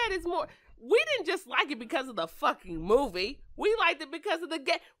Kombat is more. We didn't just like it because of the fucking movie. We liked it because of the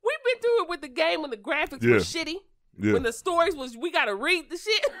game. We've been through it with the game when the graphics were shitty. Yeah. When the stories was, we gotta read the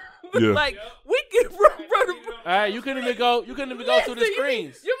shit. Yeah. Like we can run. All right, you couldn't even go through the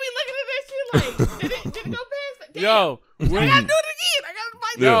screens. You be looking at that shit like, did it go past? Damn. Yo, I gotta do it again. I gotta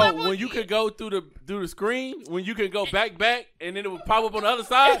fight Yeah. that Yo, level when you again. could go through the screen, when you could go back, and then it would pop up on the other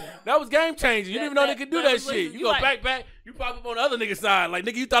side, that was game changing. You didn't even know they could do that that was shit. listen, You you go like- back, you pop up on the other nigga's side. Like,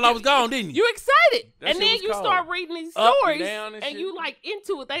 nigga, you thought I was gone, didn't you? You excited, That and shit then was you cold. start reading these Up and stories, down and shit. you like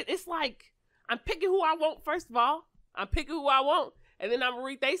into it. It's like I'm picking who I want. First of all, I'm picking who I want, and then I'm gonna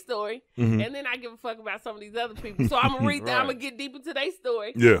read their story, Mhm. and then I give a fuck about some of these other people. So I'm gonna read them. I'm Right. gonna get deep into their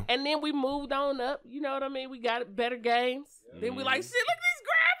story. Yeah. And then we moved on up. You know what I mean? We got better games. Then we like, shit, look at these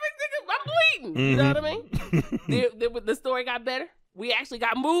graphics, nigga. I'm bleeding. You know what I mean? the story got better. We actually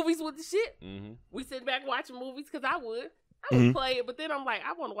got movies with the shit. Mm-hmm. We sit back watching movies because I would Mhm. play it, but then I'm like,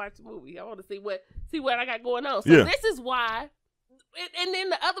 I want to watch the movie. I want to see what I got going on. So Yeah. this is why. And then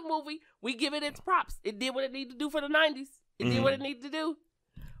the other movie, we give it its props. It did what it needed to do for the 90s. It did what it needed to do.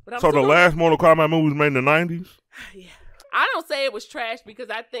 But I'm So the super- last Mortal Kombat movie was made in the 90s? Yeah. I don't say it was trash because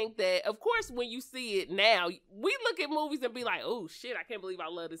I think that, of course, when you see it now, we look at movies and be like, oh, shit, I can't believe I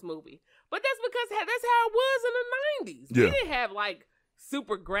love this movie. But that's because that's how it was in the 90s. Yeah. We didn't have, like,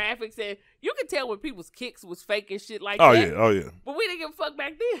 super graphics, and you could tell when people's kicks was fake and shit like Oh, that. yeah. Oh, yeah. But we didn't give a fuck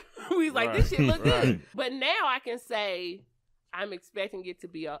back then. We was like, Right. this shit look good. Right. But now I can say I'm expecting it to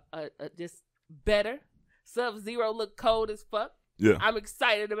be a just better. Sub-Zero look cold as fuck. Yeah. I'm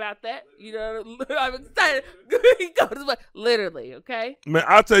excited about that. You know, I'm excited. He cold as fuck. Literally, okay? Man,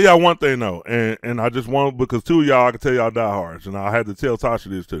 I'll tell y'all one thing, though, and I just want, because two of y'all, I can tell y'all diehards, and I had to tell Tasha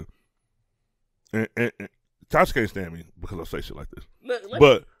this, too. And Tasha can't stand me because I say shit like this. Look,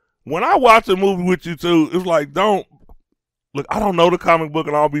 But when I watch a movie with you, too, it's like, look, I don't know the comic book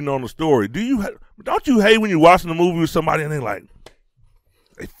and I'll be knowing the story. Don't you hate when you're watching a movie with somebody and they like,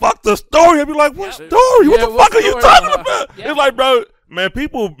 they fucked the story? I'd be like, what Yep. story? What Yeah, the what fuck are you story? talking about? Yep. It's like, bro, man,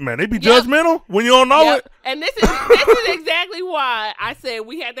 people, man, they be Yep. judgmental when you don't know Yep. it. And this is exactly why I said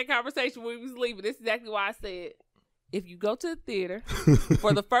we had that conversation when we was leaving. This is exactly why I said if you go to the theater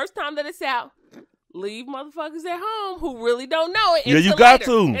for the first time that it's out, leave motherfuckers at home who really don't know it. Yeah, you until got later.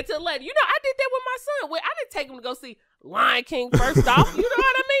 to. Until later. You know, I did that with my son. I didn't take him to go see Lion King first off. You know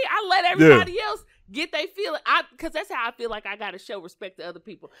what I mean? I let everybody else get their feeling. Because that's how I feel like I got to show respect to other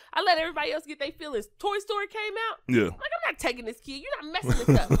people. I let everybody else get their feelings. Toy Story came out. Yeah. Like, I'm not taking this kid. You're not messing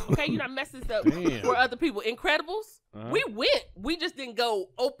this up. Okay? You're not messing this up Damn. for other people. Incredibles, Uh-huh. we went. We just didn't go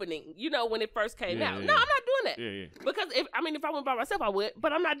opening, you know, when it first came Yeah, out. yeah. No, I'm not doing that. Yeah, yeah. Because if I went by myself, I would.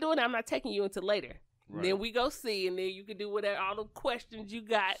 But I'm not doing that. I'm not taking you until later. Right. Then we go see, and then you can do whatever, all the questions you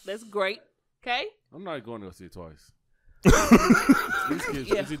got. That's great. Okay? I'm not going to go see it twice. These kids,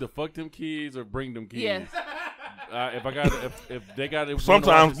 Yeah. it's either fuck them kids or bring them kids. Yeah. If they got it,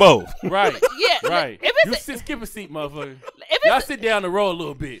 Sometimes both. Right. Yeah. Right. If You it's, skip a seat, motherfucker. if Y'all it's, sit down the row a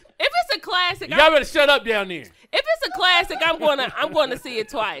little bit. if it's a classic, Y'all better shut up down there. if it's a classic, I'm going to see it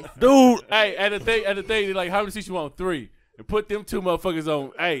twice. Dude, Hey, at the thing, they're like, how many seats you want? 3. And put them 2 motherfuckers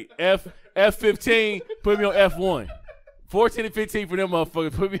on. Hey, F15. Put me on F1. 14 and 15 for them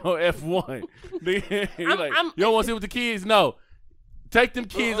motherfuckers. Put me on F1. You don't want to sit with the kids? No. Take them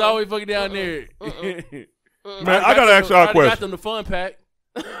kids all the way fucking down there. Man, I got to ask y'all a question. I got them the fun pack.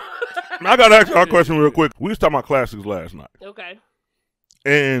 I got to ask y'all a question real quick. We was talking about classics last night. Okay.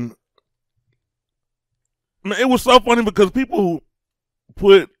 And man, it was so funny because people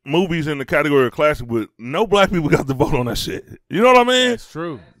put movies in the category of classic, but no black people got to vote on that shit. You know what I mean? That's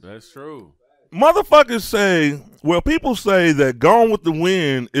true. That's true. Motherfuckers say, well, people say that Gone with the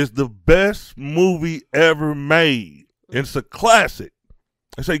Wind is the best movie ever made. It's a classic.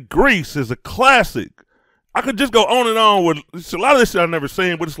 They say Grease is a classic. I could just go on and on with a lot of this shit I've never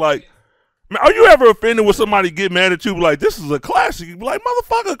seen, but it's like, man, are you ever offended when somebody get mad at you like, this is a classic? You be like,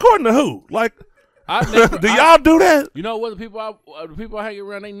 motherfucker, according to who? Like, do y'all do that? You know what? The people I hang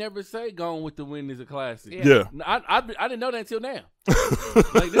around, they never say Gone with the Wind is a classic. Yeah. I didn't know that until now.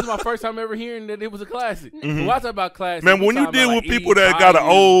 Like, this is my first time ever hearing that it was a classic. Mm-hmm. When I talk about classic, Man, when you deal with people that got an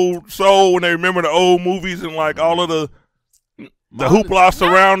old soul and they remember the old movies and like all of the hoopla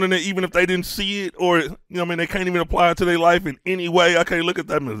surrounding it, even if they didn't see it or, you know what I mean, they can't even apply it to their life in any way. I can't look at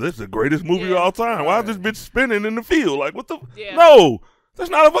that and this is the greatest movie of all time. Why is this bitch spinning in the field? Like, what the? Yeah. No, that's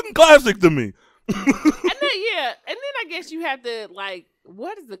not a fucking classic to me. And then I guess you have to, like,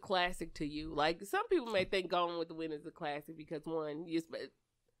 what is a classic to you? Like, some people may think Gone with the Wind is a classic because, one,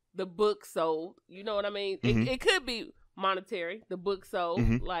 the book sold. You know what I mean? Mm-hmm. It could be monetary. The book sold.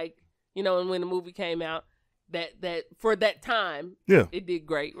 Mm-hmm. Like, you know, and when the movie came out, that for that time, it did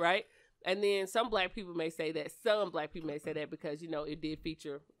great, right? And then some black people may say that. Some black people may say that because, you know, it did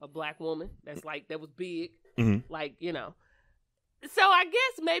feature a black woman. That was big. Mm-hmm. Like, you know. So I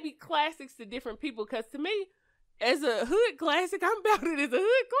guess maybe classics to different people, because to me, as a hood classic, I'm about it as a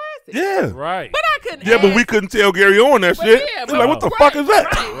hood classic. Yeah. Right. But I couldn't but we couldn't tell Gary on that shit. Yeah, like, what the fuck is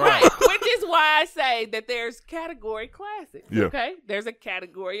that? Right. Which is why I say that there's category classics. Yeah. Okay? There's a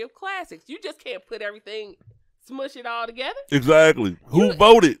category of classics. You just can't put everything, smush it all together. Exactly. Who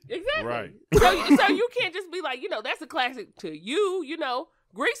voted? Exactly. Right. So you can't just be like, you know, that's a classic to you, you know.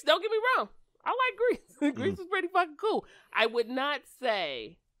 Grease, don't get me wrong. I like Grease. Grease was pretty fucking cool. I would not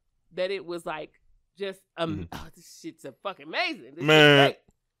say that it was like just this shit's a fucking amazing. Man,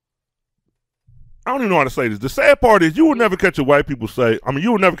 I don't even know how to say this. The sad part is you will never catch a white people say. I mean,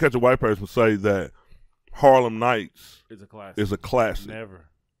 you will never catch a white person say that Harlem Nights is a classic.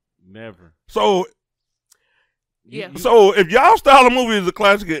 Never. So. Yeah. So if y'all style of movie is a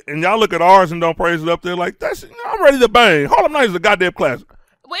classic and y'all look at ours and don't praise it up there, like I'm ready to bang. Harlem Nights is a goddamn classic.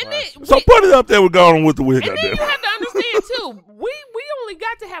 So put it up there with Gone with the Wind. And then you have to understand too. We only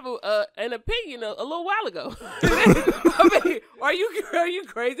got to have an opinion a little while ago. I mean, are you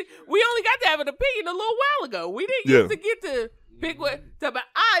crazy? We only got to have an opinion a little while ago. We didn't used to get to pick what.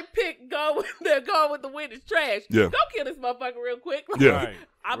 I picked Gone with the Wind is trash. Yeah. Go kill this motherfucker real quick. Yeah. Right.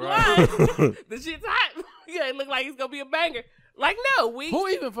 I'm lying. The shit's hot. Yeah, it look like it's gonna be a banger. Like, no, who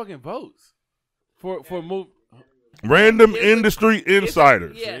even fucking votes for a movie? Random industry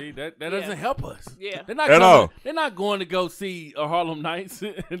insiders. Yeah. See, that doesn't help us. Yeah. They're not going to go see a Harlem Nights.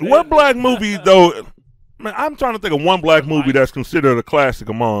 What black movie though? Man, I'm trying to think of one black movie that's considered a classic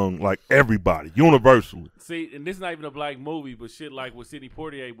among like everybody, universally. See, and this is not even a black movie, but shit like what Sidney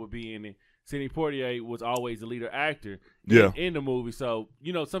Poitier would be in it. Sidney Poitier was always the leader actor in the movie. So,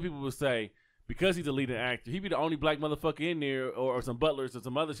 you know, some people would say, because he's a leading actor, he'd be the only black motherfucker in there, or some butlers or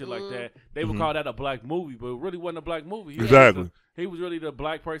some other shit like that. They would call that a black movie, but it really wasn't a black movie. He was really the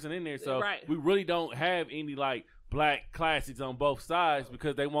black person in there. So we really don't have any like black classics on both sides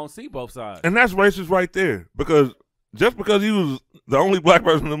because they won't see both sides. And that's racist right there, because just because he was the only black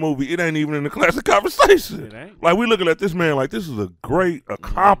person in the movie, it ain't even in the classic conversation. It ain't. Like, we looking at this man like this is a great,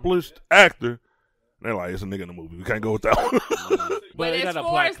 accomplished actor. They're like, it's a nigga in the movie. We can't go with that one. But as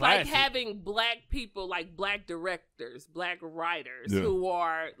far as like having black people, like black directors, black writers who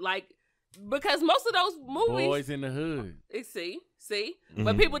are like, because most of those movies, Boys in the Hood. See,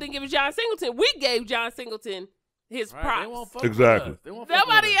 but people didn't give John Singleton. We gave John Singleton his props. They won't fuck exactly. With us.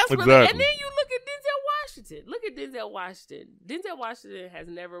 Nobody else really. Exactly. And then you look at Denzel Washington. Look at Denzel Washington. Denzel Washington has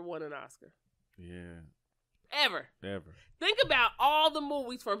never won an Oscar. Yeah. Ever. Think about all the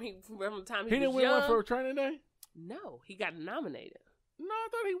movies from the time he was young. He didn't win one for Training Day? No, he got nominated. No, I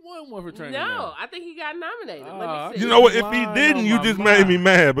thought he won one for Training Day. No, I think he got nominated. Let me see. You know what? If he didn't, you just made me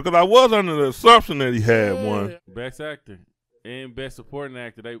mad, because I was under the assumption that he had one. Best actor and best supporting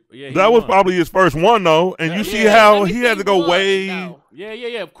actor. That was probably his first one, though. And you see how he had to go way.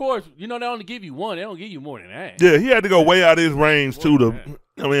 Yeah. Of course, you know they only give you one. They don't give you more than that. Yeah, he had to go way out of his range too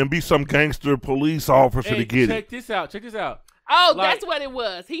to, be some gangster police officer to get Check this out. Oh, Like- that's what it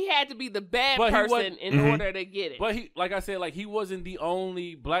was. He had to be the bad But he person wasn't- in Mhm. order to get it. But he, like I said, like he wasn't the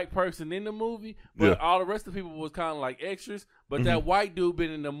only black person in the movie. But all the rest of the people was kind of like extras. But that white dude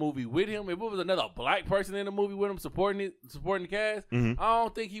been in the movie with him. If it was another black person in the movie with him supporting the cast, I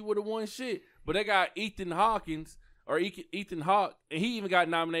don't think he would have won shit. But they got Ethan Hawke, and he even got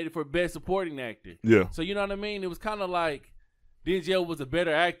nominated for Best Supporting Actor. Yeah. So you know what I mean? It was kind of like Denzel was a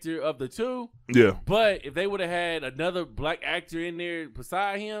better actor of the two. Yeah. But if they would have had another black actor in there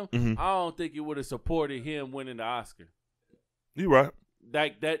beside him, Mhm. I don't think it would have supported him winning the Oscar. You right.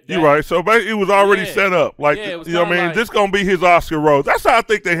 Like that. You right. So basically, it was already Yeah. set up. Like, Yeah, it was you know what I kinda mean? like- This gonna be his Oscar rose. That's how I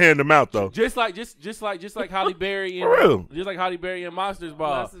think they hand him out, though. Just like Halle Berry For real. in just like Halle Berry in Monsters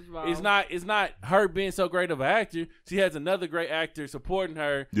Ball. Monsters Ball. It's not her being so great of an actor. She has another great actor supporting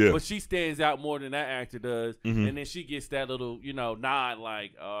her, Yeah. but she stands out more than that actor does. Mhm. And then she gets that little, nod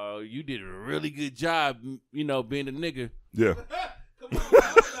like, you did a really good job, being a nigga. Yeah.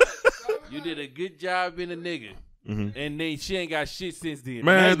 You did a good job being a nigga. Mhm. And then she ain't got shit since then.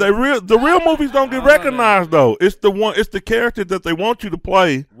 Man, Maybe. the real movies don't get I don't know, recognized though. It's the character that they want you to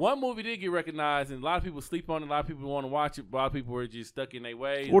play. One movie did get recognized, and a lot of people sleep on it. A lot of people want to watch it. A lot of people were just stuck in their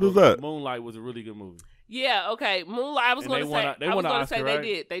ways. What is But that? Moonlight was a really good movie. Yeah, okay. Moonlight. I was And going they to won say. a- they I was won an going to say Oscar, they right?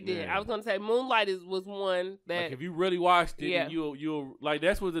 did. They did. Yeah. I was going to say Moonlight was one that. Like if you really watched it, Yeah. and you'll like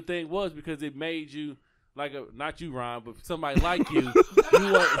that's what the thing was because it made you like not you, Ron, but somebody like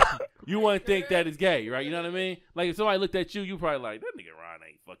you wouldn't think that is gay, right? You know what I mean? Like if somebody looked at you, you probably like that nigga Ron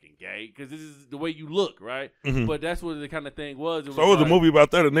ain't fucking gay because this is the way you look, right? Mhm. But that's what the kind of thing was. So it was a like- movie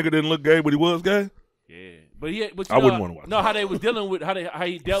about that. A nigga didn't look gay, but he was gay. Yeah, but you I wouldn't wanna watch No, that. how they was dealing with how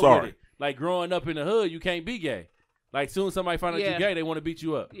he dealt Sorry. with it. Like growing up in the hood, you can't be gay. Like soon as somebody find out Yeah. you're gay, they want to beat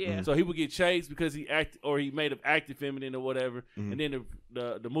you up. Yeah. So he would get chased because he made have acted feminine or whatever, Mhm. and then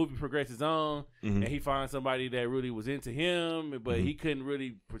the movie progresses on, Mhm. and he finds somebody that really was into him, but he couldn't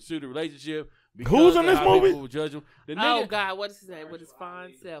really pursue the relationship. Mm-hmm. Who's in of this how movie? people would judge him. The Oh nigga, God, what is his name? With his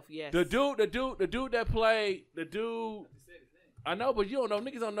fine self, yes. the dude that played the dude. I know, but you don't know.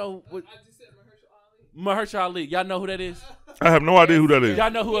 Niggas don't know what. Mahershala Ali. Y'all know who that is? I have no idea who that is. Y'all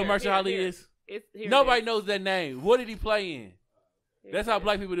know who Here, Mahershala Ali here. is? Here Nobody it knows that name. What did he play in? is. That's how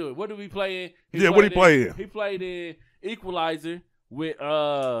black people do it. What did he play in? Yeah, what did he play in? He played in Equalizer with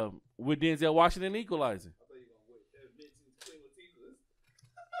Denzel Washington. Equalizer.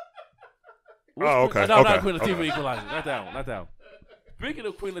 Oh, okay, No, okay, not Queen Latifah okay. Equalizer. Not that one. Not that one. Speaking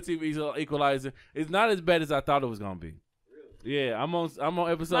of Queen Latifah Equalizer, it's not as bad as I thought it was gonna be. Yeah, I'm on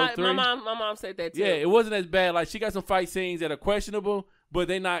episode 3. My mom said that too. Yeah, it wasn't as bad. Like she got some fight scenes that are questionable, but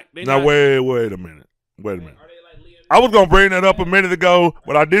they Now not. wait a minute. Wait a minute. I was gonna bring that up a minute ago,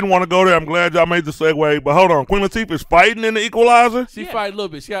 but I didn't want to go there. I'm glad y'all made the segue. But hold on, Queen Latifah is fighting in the Equalizer. She Yeah. fight a little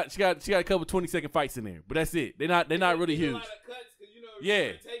bit. She got a couple 20-second fights in there, but that's it. They're not really huge.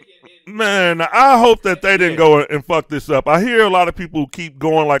 Yeah. Man, I hope that they didn't go and fuck this up. I hear a lot of people keep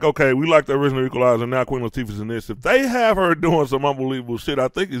going like, okay, we like the original Equalizer, now Queen Latifah's in this. If they have her doing some unbelievable shit, I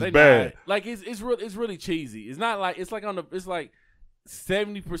think it's They bad. not. Like it's really cheesy. It's not like it's like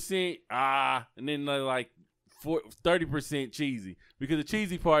 70% and then like 30% cheesy because the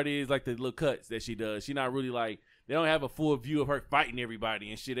cheesy part is like the little cuts that she does. She not really like they don't have a full view of her fighting everybody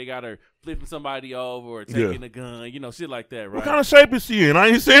and shit. They got her flipping somebody over or taking a gun, shit like that, right? What kind of shape is she in? I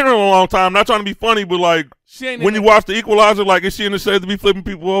ain't seen her in a long time. Not trying to be funny, but like She ain't when in you watch the Equalizer, like is she in the shape to be flipping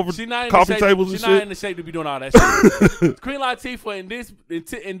people over She not in coffee the shape, tables and she's not shit? in the shape to be doing all that shit. Queen Latifah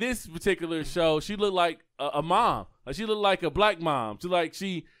in this particular show, she looked like a mom. Like she looked like a black mom.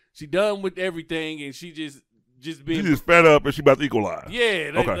 She done with everything and she just being She just fed up and she about to equalize.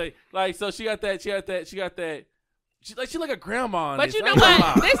 yeah. Okay. Like so she got that. She like a grandma. in But this. you know I ain't gonna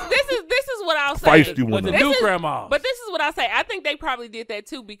what? lie. This is what I'll say. Feisty But the woman. new is- grandma. But this is what I say. I think they probably did that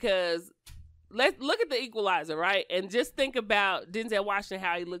too because let's look at the Equalizer, right? And just think about Denzel Washington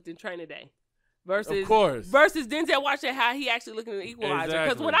how he looked in Training Day versus Of course. versus Denzel Washington how he actually looked in the Equalizer. Because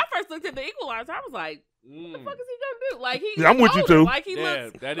Exactly. when I first looked at the Equalizer, I was like, what the fuck is he gonna do? Like he Yeah, I'm with you, older. too. Like he Yeah,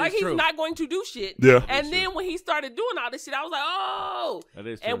 looks that is like he's true. not going to do shit. Yeah. And then when he started doing all this shit, I was like, oh. That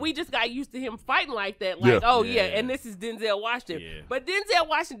is And true. we just got used to him fighting like that. Like, Yeah. oh, yeah. Yeah. And this is Denzel Washington. Yeah. But Denzel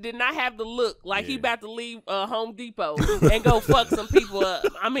Washington did not have the look like he Yeah. about to leave Home Depot and go fuck some people up.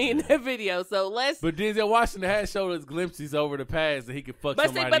 I mean, in that video. So let's. But Denzel Washington has showed us glimpses over the past that he could fuck But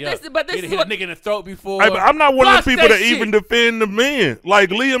see, somebody but up. this- but this He'd is hit what- a nigga in the throat before. Hey, but I'm not one of Fuck the people that that even shit. defend the men. Like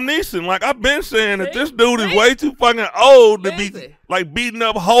Liam Neeson. Like I've been saying that See? this dude is See? way too fucking old to be Listen. like beating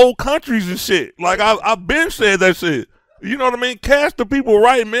up whole countries and shit. Like I've been saying that shit. You know what I mean? Cast the people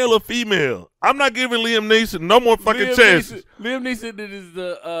right, male or female. I'm not giving Liam Neeson no more fucking chances. Liam Neeson is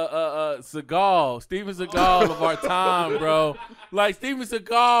the Seagal, Steven Seagal of our time, bro. Like Steven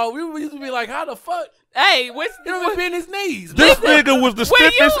Seagal, we used to be like, how the fuck? Hey, what's He don't be in his knees. This nigga was the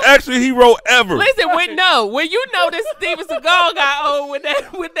stiffest action hero ever. Listen, when you know that Steven Seagal got old with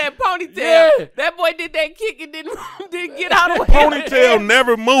that ponytail, Yeah. that boy did that kick and didn't get out of the way. Ponytail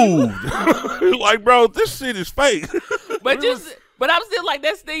never moved. Like, bro, this shit is fake. But I'm still like,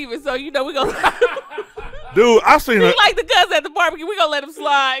 that's Steven, so you know we gonna Dude, I seen he it. like the cousins at the barbecue. We gonna let him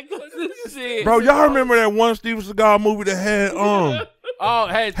slide. Shit. Bro, y'all remember that one Steven Seagal movie that had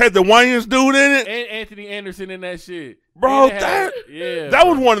Had the Wayans dude in it? and Anthony Anderson in that shit. Bro, And that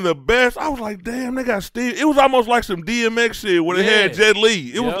was one of the best. I was like, damn, they got Steve. It was almost like some DMX shit where they had Jet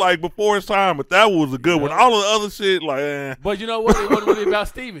Li. It was like before his time, but that was a good one. All of the other shit, like, But you know what? It wasn't really about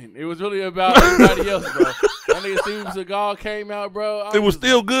Steven. It was really about everybody else, bro. That nigga Steven Seagal came out, bro. It was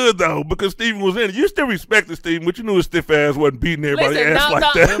still good, though, because Steven was in it. You still respected Steven, but you knew his stiff ass wasn't beating everybody's ass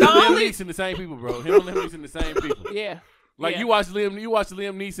like that. Him and Liam Neeson the same people, bro. Him and Liam Neeson the same people. Yeah. Like you watch the Liam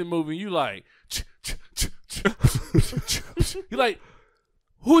Neeson movie, and you like, you like,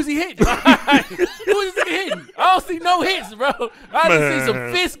 who is he hitting? Who is he hitting? I don't see no hits, bro. I just see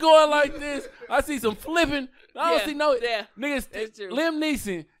some fists going like this. I see some flipping. I don't see no niggas. Liam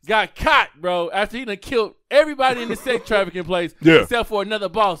Neeson got caught, bro, after he done killed everybody in the sex trafficking place, except for another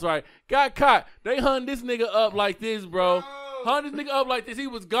boss, right? Got caught. They hung this nigga up like this, bro. Hung this nigga up like this. He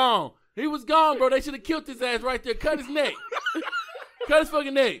was gone. He was gone, bro. They should have killed his ass right there. Cut his neck. Cut his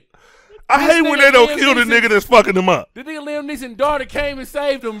fucking neck. I hate when they don't kill the nigga that's fucking him up. The nigga Liam Neeson's daughter came and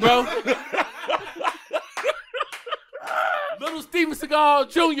saved him, bro. Little Steven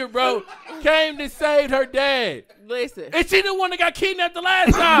Seagal Jr., bro, came and saved her dad. Listen. And she the one that got kidnapped the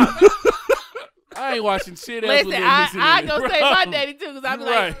last time. I ain't watching shit else. Listen, I gonna say my daddy too, because I'm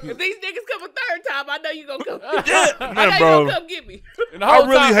like, if these niggas come a third time, I know you gonna come. I know you gonna come get me. I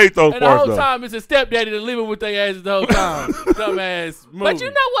really hate those parts, though. And the whole though. time, it's a stepdaddy that's living with their asses the whole time. Dumbass movie. But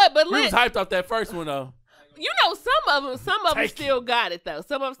you know what? But we was hyped off that first one, though. You know, some of them still got it though.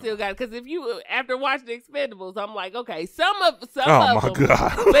 Some of them still got it because if you after watching the Expendables, I'm like, okay, some of them.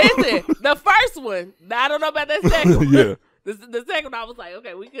 God! Listen, the first one. I don't know about that second one. Yeah. The second one, I was like,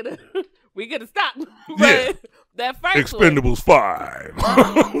 okay, we could have stopped. But Yeah. that first Expendables 5.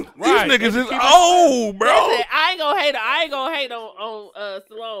 Right. These niggas is old, bro. Listen, I ain't gonna hate on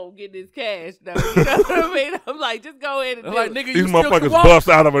Stallone getting his cash though. You know what I mean? I'm like, just go ahead and do like, it. nigga, These motherfuckers bust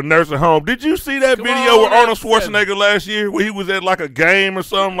out of a nursing home. Did you see that video with Arnold Schwarzenegger last year where he was at like a game or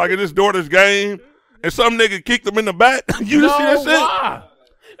something, like at his daughter's game, and some nigga kicked him in the back? You didn't see that shit? Why?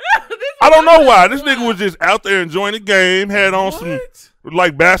 I don't know why. This nigga was just out there enjoying the game, had on some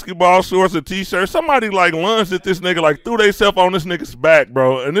like basketball shorts and t-shirts. Somebody like lunged at this nigga, like threw themselves on this nigga's back,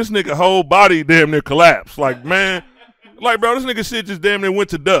 bro. And this nigga whole body damn near collapsed. Like, man, like, bro, this nigga shit just damn near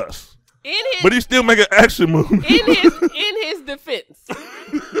went to dust. But he still making action moves. In his defense.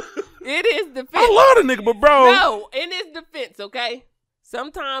 In his defense. I love the nigga, but bro. No, in his defense, okay?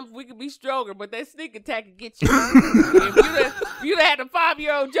 Sometimes we can be stronger, but that sneak attack can get you. If you had a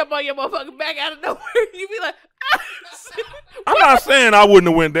 5-year-old jump on your motherfucking back out of nowhere, you be like, I'm not saying I wouldn't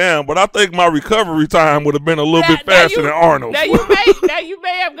have went down, but I think my recovery time would have been a little bit faster than Arnold's. Now you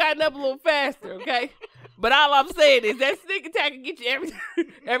may have gotten up a little faster, okay? But all I'm saying is that sneak attack can get you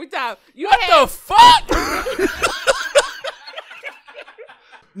every time. What the fuck?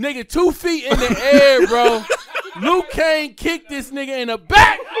 Nigga, 2 feet in the air, bro. Luke Kane kicked this nigga in the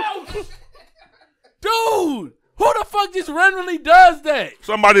back. Dude, who the fuck just randomly does that?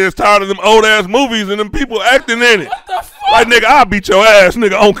 Somebody that's tired of them old ass movies and them people acting in it. What the fuck? Like, nigga, I'll beat your ass,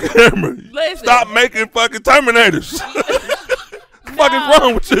 nigga, on camera. Listen. Stop making fucking Terminators. Fuck is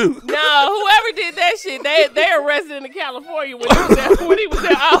wrong with you? No, whoever did that shit, they arrested in California when he was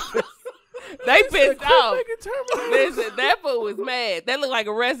in office. They pissed off. Listen, that fool was mad. That looked like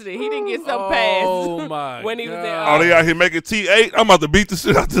a resident. He didn't get some pass when he was there. Oh, they out here making T8? I'm about to beat the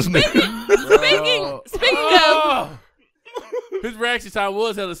shit out this nigga. Speaking of, his reaction time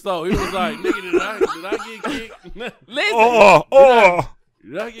was hella slow. He was like, "Nigga, did I get kicked?" Listen.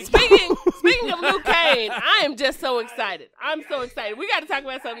 Speaking of Luke Kane, I am just so excited. I'm so excited. We got to talk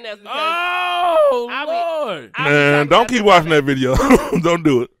about something else. Lord. Man, don't keep watching that video. Don't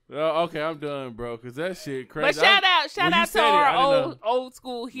do it. Okay, I'm done, bro, because that shit crazy. But shout out to our old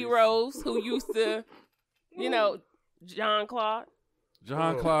school heroes who used to, you know, John Claude.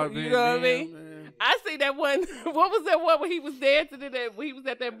 John Claude, you know what I mean? Man. I see that one. What was that one when he was dancing at that? When he was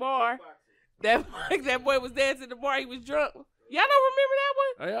at that bar, that boy was dancing at the bar. He was drunk. Y'all don't remember that one?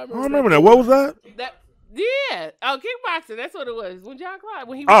 I remember that. What was that? Yeah. Oh, kickboxing. That's what it was. When John Clyde,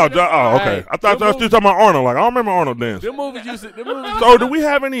 when he Oh, was okay. Hey, I thought y'all still talking about Arnold. Like, I don't remember Arnold dance. Them movies used to. So, do we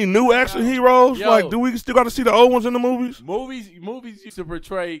have any new action heroes? Yo. Like, do we still got to see the old ones in the movies? Movies used to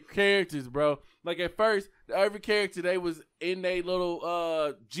portray characters, bro. Like at first, every character they was in their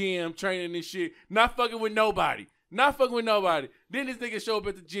little gym training and shit, not fucking with nobody. Then this nigga show up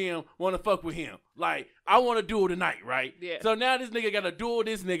at the gym, want to fuck with him. Like, I want to duel tonight, right? Yeah. So now this nigga got to duel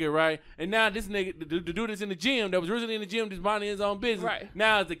this nigga, right? And now this nigga, the dude that's in the gym, that was originally in the gym, just minding his own business, Right.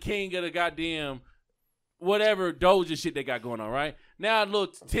 now is the king of the goddamn whatever doja shit they got going on, right? Now little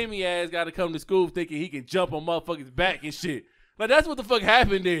Timmy ass got to come to school thinking he can jump on motherfuckers' back and shit. Like, that's what the fuck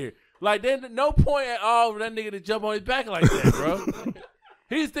happened there. Like, there's no point at all for that nigga to jump on his back like that, bro.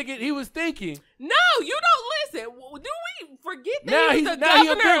 He was thinking. No, you don't listen. Do we forget that Now he's he's- the now he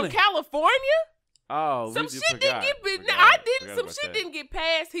a governor villain. of California? Oh, Some we just shit didn't forgot. get. Forgot. I did. Forgot Some about shit that. didn't get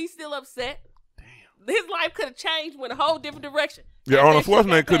passed. He's still upset. Damn. His life could have changed, went a whole different direction. Yeah, That Arnold shit got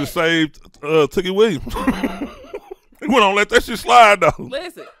Schwarzenegger could have passed. saved Tookie Williams. He went on let that shit slide, though.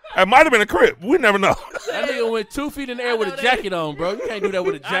 Listen, It might have been a crip. We never know. That nigga went 2 feet in the air with a jacket on, bro. You can't do that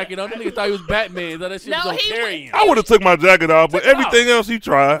with a jacket on. That nigga thought he was Batman. Thought that shit No, was gonna he carry went- him. I would have took my jacket off, but Took it off. everything else he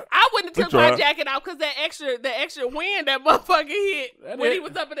tried. I wouldn't have took You my tried. jacket off because that extra wind that motherfucker hit That when nigga- he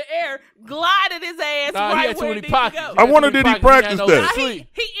was up in the air glided his ass Nah, he right had too where many he needed to pockets. go. I wonder did he practice no that? Nah, sleep.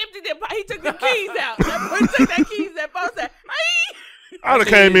 he emptied them. He took the keys out. That boy took that keys. That boy said, "Hey." I'd have nigga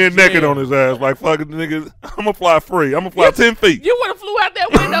came in in naked jail. on his ass like fucking niggas. I'm gonna fly free. I'm gonna fly 10 feet. You would have flew out that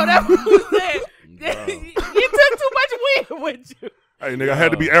window. That was said. You took too much wind with you. Hey, nigga, I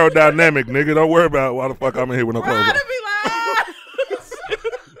had to be aerodynamic, nigga. Don't worry about why the fuck I'm in here with no clothes Rod on. would be like, ah.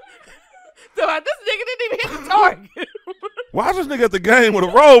 So this nigga didn't even hit the target. Why is this nigga at the game with a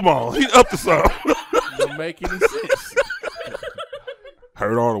robe on? He up to something. Don't make any sense.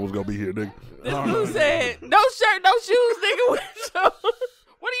 Heard Arnold was gonna be here, nigga. This dude said, no shirt, no shoes, nigga.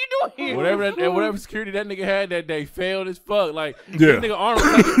 What are you doing here? Whatever security that nigga had that day failed as fuck. Like, Yeah. nigga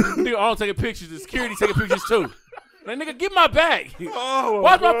Arnold taking pictures. The security taking pictures too. Like, nigga, get my bag. Oh,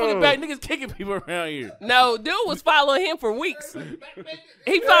 Watch my fucking back. Niggas kicking people around here. No, dude was following him for weeks. Dude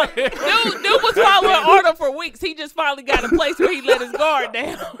was following Arnold for weeks. He just finally got a place where he let his guard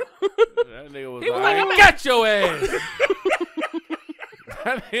down. That nigga was He was like, like, I got your ass.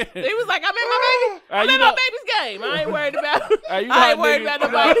 He was like, I'm in my baby. I'm you in know- my baby's game. I ain't worried about. Hey, you I ain't how worried niggas- about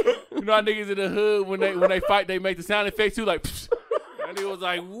nobody. You know how niggas in the hood when they fight, they make the sound effects too, like. Psh. That nigga was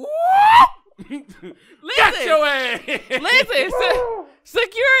like, whoop. Got your ass. Listen,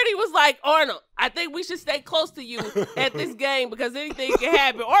 security was like, Arnold, I think we should stay close to you at this game because anything can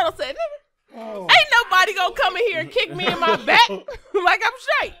happen. Arnold said, nigga, ain't nobody gonna come in here and kick me in my back like I'm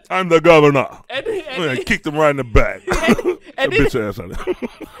straight. I'm the governor. And Man, kicked him right in the back. and That then bitch ass out there.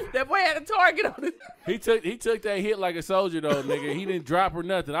 that boy had a target on his. He took that hit like a soldier though, nigga. He didn't drop or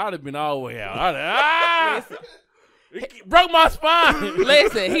nothing. I'd have been all the way out. It broke my spine.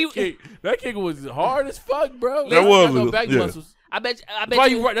 Listen, that kick was hard as fuck, bro. That was Got no a- back yeah. muscles. I bet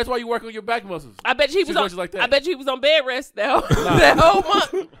That's why you work on your back muscles. I bet you he was Situations like that. I bet you he was on bed rest that whole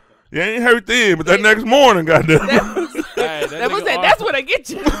month. You ain't hurt then, but that next morning, goddamn. Hey, That's what I get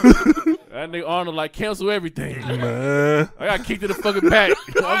you. That nigga Arnold like cancel everything. Man. I got kicked in the fucking back.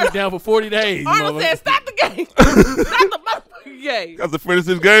 I'll be down for 40 days. Arnold motherfucker. said, "Stop the game. Stop the motherfucking game." Got to finish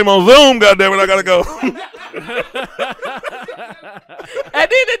this game on Zoom, goddamn it. I gotta go. And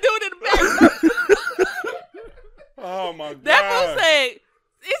then they do it in the back. Oh my god. That fool said, "Is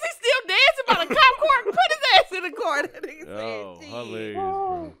he still dancing by the cop car? Put his ass in the car." That nigga Oh, said, hilarious,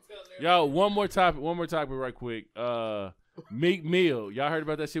 bro. Yo, one more topic right quick. Meek Mill. Y'all heard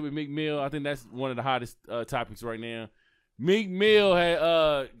about that shit with Meek Mill? I think that's one of the hottest topics right now. Meek Mill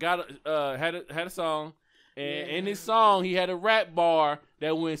had had a song, and in his song he had a rap bar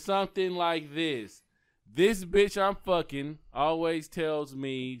that went something like this: "This bitch I'm fucking always tells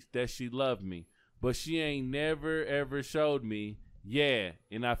me that she love me, but she ain't never ever showed me. Yeah,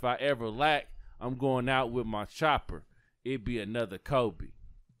 and if I ever lack, I'm going out with my chopper. It'd be another Kobe."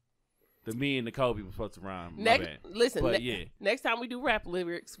 The me and the Kobe was supposed to rhyme. My bad. Listen, But yeah. next time we do rap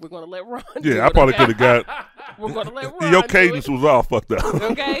lyrics, we're gonna let Ron. do Yeah, I it, probably okay? could have got. We're gonna let Ron. Your do cadence it, was all fucked up.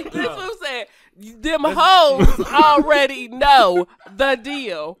 okay. This fool said, "Them hoes already know the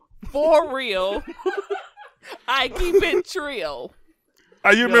deal. For real, I keep it trill."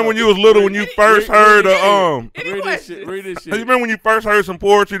 You remember when you was little when you first heard Any Read this questions? shit. Read this You shit. remember when you first heard some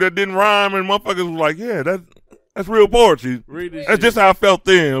poetry that didn't rhyme and motherfuckers was like, yeah, that's real poetry. Read this That's shit. just how I felt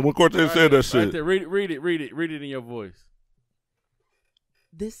then when Cortez said that Right shit. there. Read it in your voice.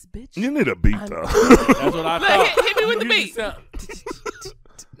 This bitch. You need a beat though. That's what I Look, thought. hit me with the You beat. sound-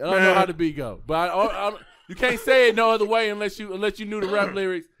 I don't know how the beat go, but you can't say it no other way unless you knew the rap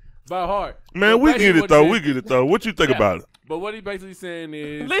lyrics by heart. Man, we get it though. We get it though. What you think about it? But what he basically saying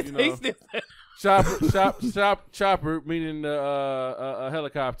is, Listen, Chopper, meaning a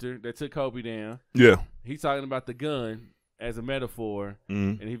helicopter that took Kobe down. Yeah. He's talking about the gun as a metaphor,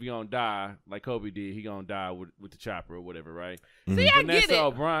 and if he gonna die like Kobe did, he gonna die with the chopper or whatever, right? See, I get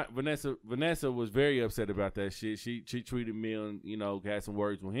it. Vanessa was very upset about that shit. She tweeted me and had some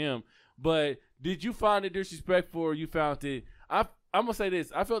words with him. But did you find it disrespectful, or you found it? I'm gonna say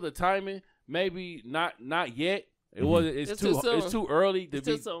this. I felt the timing maybe not yet. It wasn't. It's too early to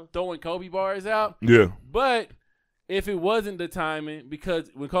be throwing Kobe bars out. Yeah. But if it wasn't the timing, because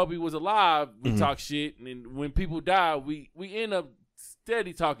when Kobe was alive, we talk shit, and when people die, we end up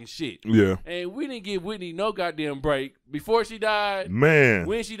steady talking shit. Yeah. And we didn't give Whitney no goddamn break before she died, man,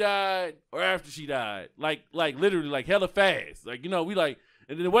 when she died, or after she died. Like literally, like hella fast. Like we like.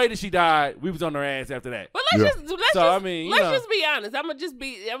 And then the way that she died, we was on her ass after that. But let's just be honest. I'm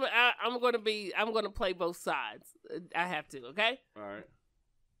gonna play both sides. I have to, okay? All right.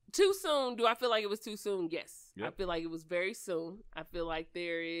 Too soon. Do I feel like it was too soon? Yes. Yep. I feel like it was very soon. I feel like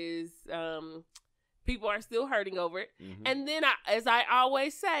there is people are still hurting over it. Mm-hmm. And then as I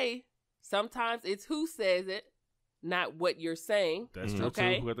always say, sometimes it's who says it, not what you're saying. That's true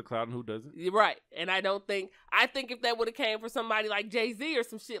too. Who got the clout and who doesn't? You're right. And I think if that would have came from somebody like Jay-Z or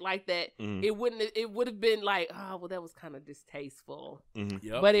some shit like that, it would have been like, oh, well, that was kind of distasteful. Mm-hmm.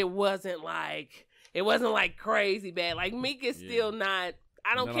 Yep. But it wasn't like crazy bad. Like Meek is still not.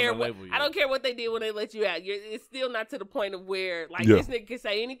 I don't care what they did when they let you out. It's still not to the point of where this nigga can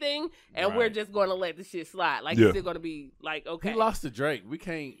say anything and we're just going to let the shit slide. Like it's still going to be like, okay. He lost to Drake. We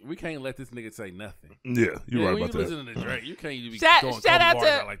can't let this nigga say nothing. Yeah, you're right about that. When you listening to Drake, you can't even be shout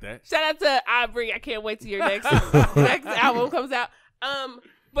out like that. Shout out to Aubrey. I can't wait till your next album comes out.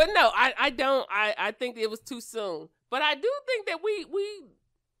 But no, I don't. I think it was too soon. But I do think that we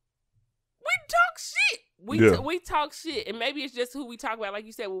talk shit. We talk shit, and maybe it's just who we talk about, like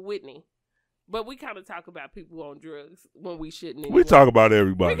you said with Whitney. But we kind of talk about people on drugs when we shouldn't. Anyway. We talk about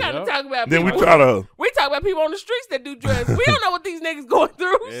everybody. We kind of talk about. Then people we talk about people on the streets that do drugs. We don't know what these niggas going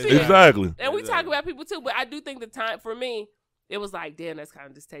through. Shit. Exactly. And we talk about people too. But I do think the time for me, it was like, damn, that's kind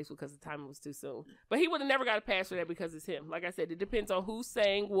of distasteful because the timing was too soon. But he would have never got a pass for that because it's him. Like I said, it depends on who's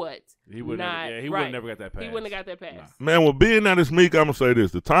saying what. He would have never got that pass. He wouldn't have got that pass. Nah. Man, well, being that it's Meek, I'm gonna say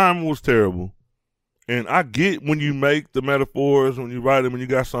this: the timing was terrible. And I get when you make the metaphors, when you write them, when you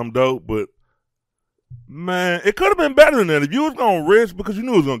got something dope, but man, it could have been better than that. If you was gonna risk, because you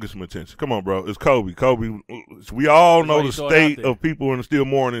knew it was gonna get some attention. Come on, bro, it's Kobe. We all know the state of people in the still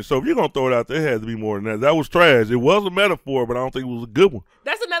mourning. So if you're gonna throw it out there, it had to be more than that. That was trash. It was a metaphor, but I don't think it was a good one.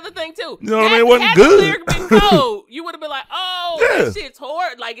 That's another thing too. You know what I mean? It wasn't good. The lyric been cold, you would have been like, "Oh, that shit's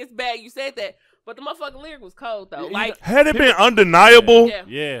hard. Like it's bad." You said that. But the motherfucking lyric was cold though. Like had it been undeniable,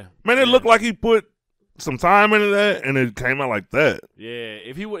 yeah. Man, it looked like he put some time into that, and it came out like that. Yeah,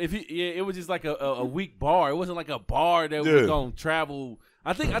 it was just like a weak bar. It wasn't like a bar that was gonna travel.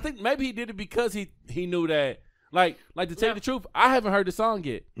 I think maybe he did it because he knew that. Like to tell you the truth, I haven't heard the song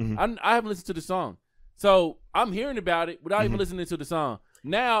yet. Mm-hmm. I haven't listened to the song, so I'm hearing about it without even listening to the song.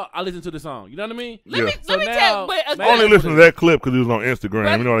 Now I listen to the song. You know what I mean? Let me tell you. I only listened to that clip because it was on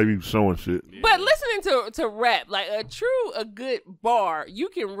Instagram. You know they be showing shit. But listening to rap, like a good bar, you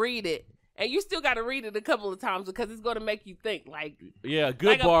can read it. And you still got to read it a couple of times because it's going to make you think. Like, yeah, a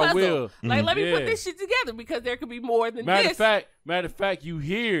good bar will. Like, let me put this shit together because there could be more than this. Matter of fact, you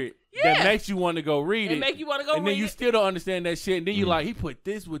hear it. Yeah. That makes you want to go read it. Make you want to go read it. And then you still don't understand that shit. And then you like, he put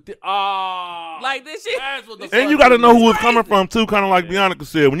this with this. Oh. Like this shit. That's what the and you got to know who it's coming from, too, kind of like Bianca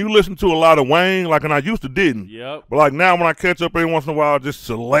said. When you listen to a lot of Wayne, like, and I used to didn't. Yep. But, like, now when I catch up every once in a while, I just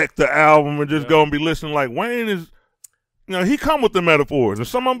select the album and just go and be listening. Like, Wayne is... You know, he come with the metaphors, and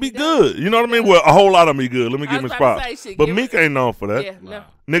some of them be good. You know what I mean? Well, a whole lot of them be good. Let me give him his props. But Meek ain't known for that. Yeah, no.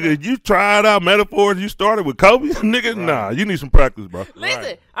 Nigga, you tried out metaphors, you started with Kobe? Nigga, nah, you need some practice, bro.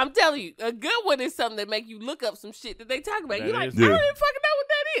 Listen, I'm telling you, a good one is something that make you look up some shit that they talk about. You're like, I don't even fucking know what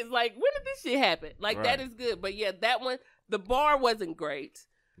that is. Like, when did this shit happen? Like, that is good. But yeah, that one, the bar wasn't great.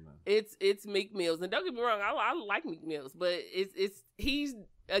 No. It's Meek Mills. And don't get me wrong, I like Meek Mills, but he's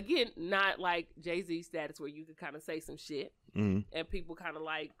again not like Jay-Z status where you could kind of say some shit and people kind of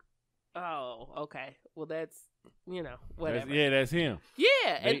like, oh, okay, well that's whatever. That's him.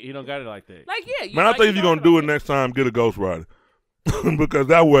 Yeah, and he don't got it like that. Like man, I think if you're gonna do it next time, get a ghostwriter. Because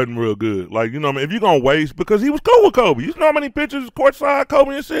that wasn't real good. Like, you know what I mean? If you're gonna waste, because he was cool with Kobe. You know how many pictures courtside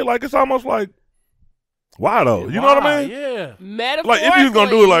Kobe and shit? Like, it's almost like Why though? You know what I mean? Yeah. Metaphorically. Like, if you was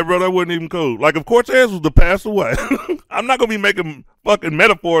gonna do it, like, bro, that wasn't even cool. Like, if Cortez was to pass away, I'm not gonna be making fucking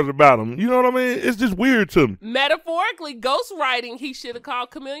metaphors about him. You know what I mean? It's just weird to me. Metaphorically, ghostwriting, he should have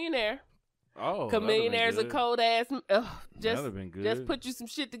called Chameleonaire. Oh, Chameleonaire's a cold ass. That'd have been good. Just put you some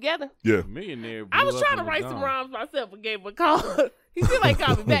shit together. Yeah. Millionaire. I was trying to write some rhymes myself and gave him a call. He still ain't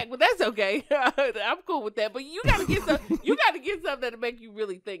called me back, but that's okay. I'm cool with that. But you gotta get some. You gotta get something that'll make you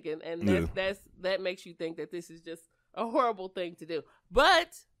really thinking, and that makes you think that this is just a horrible thing to do.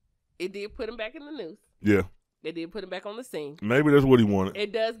 But it did put him back in the news. Yeah. It did put him back on the scene. Maybe that's what he wanted.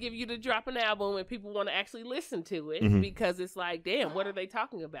 It does give you to drop an album and people want to actually listen to it because it's like, damn, what are they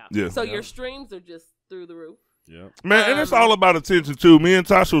talking about? Yeah. So your streams are just through the roof. Yeah. Man, and it's all about attention too. Me and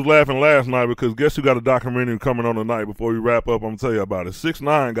Tasha was laughing last night because guess who got a documentary coming on tonight? Before we wrap up, I'm gonna tell you about it.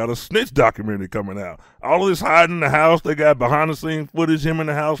 6ix9ine got a snitch documentary coming out. All of this hiding in the house, they got behind the scenes footage, him in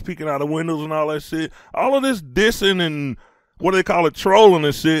the house peeking out of windows and all that shit. All of this dissing and what they call it, trolling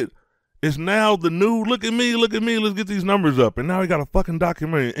and shit. It's now the new, look at me, let's get these numbers up. And now he got a fucking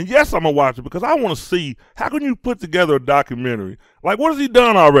documentary. And yes, I'm going to watch it because I want to see, how can you put together a documentary? Like, what has he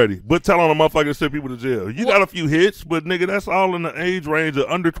done already? But telling a motherfucker to send people to jail. You got a few hits, but nigga, that's all in the age range of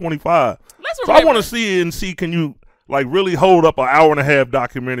under 25. So I want to see it and see, can you, like, really hold up an hour-and-a-half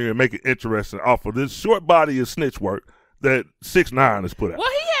documentary and make it interesting off of this short body of snitch work that 6ix9ine has put out. Well,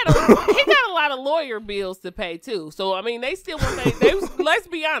 he got a lot of lawyer bills to pay too. So I mean, they still want they let's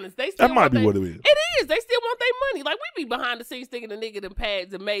be honest, they still that might be what it is. It is. They still want their money. Like, we be behind the scenes thinking the nigga them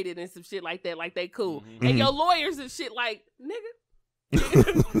pads and made it and some shit like that, like they cool. Mm-hmm. And your lawyers and shit like,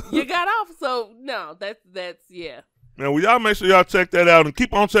 nigga, you got off. So no, that's yeah. Man, well, y'all make sure y'all check that out and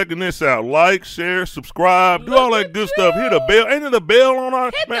keep on checking this out. Like, share, subscribe, do all that good stuff. Hit a bell. Ain't it a bell on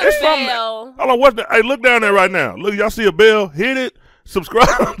our? Hit man, the it's bell. something. Hold on, what's that? Hey, look down there right now. Look, y'all see a bell? Hit it.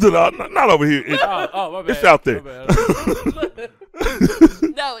 Subscribe to the. Not over here. My bad. It's out there.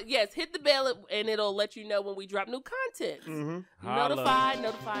 No, yes, hit the bell and it'll let you know when we drop new content. Mm-hmm. Notify.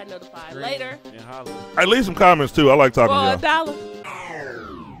 Later. And holla. Hey, leave some comments too. I like talking For to y'all. $1.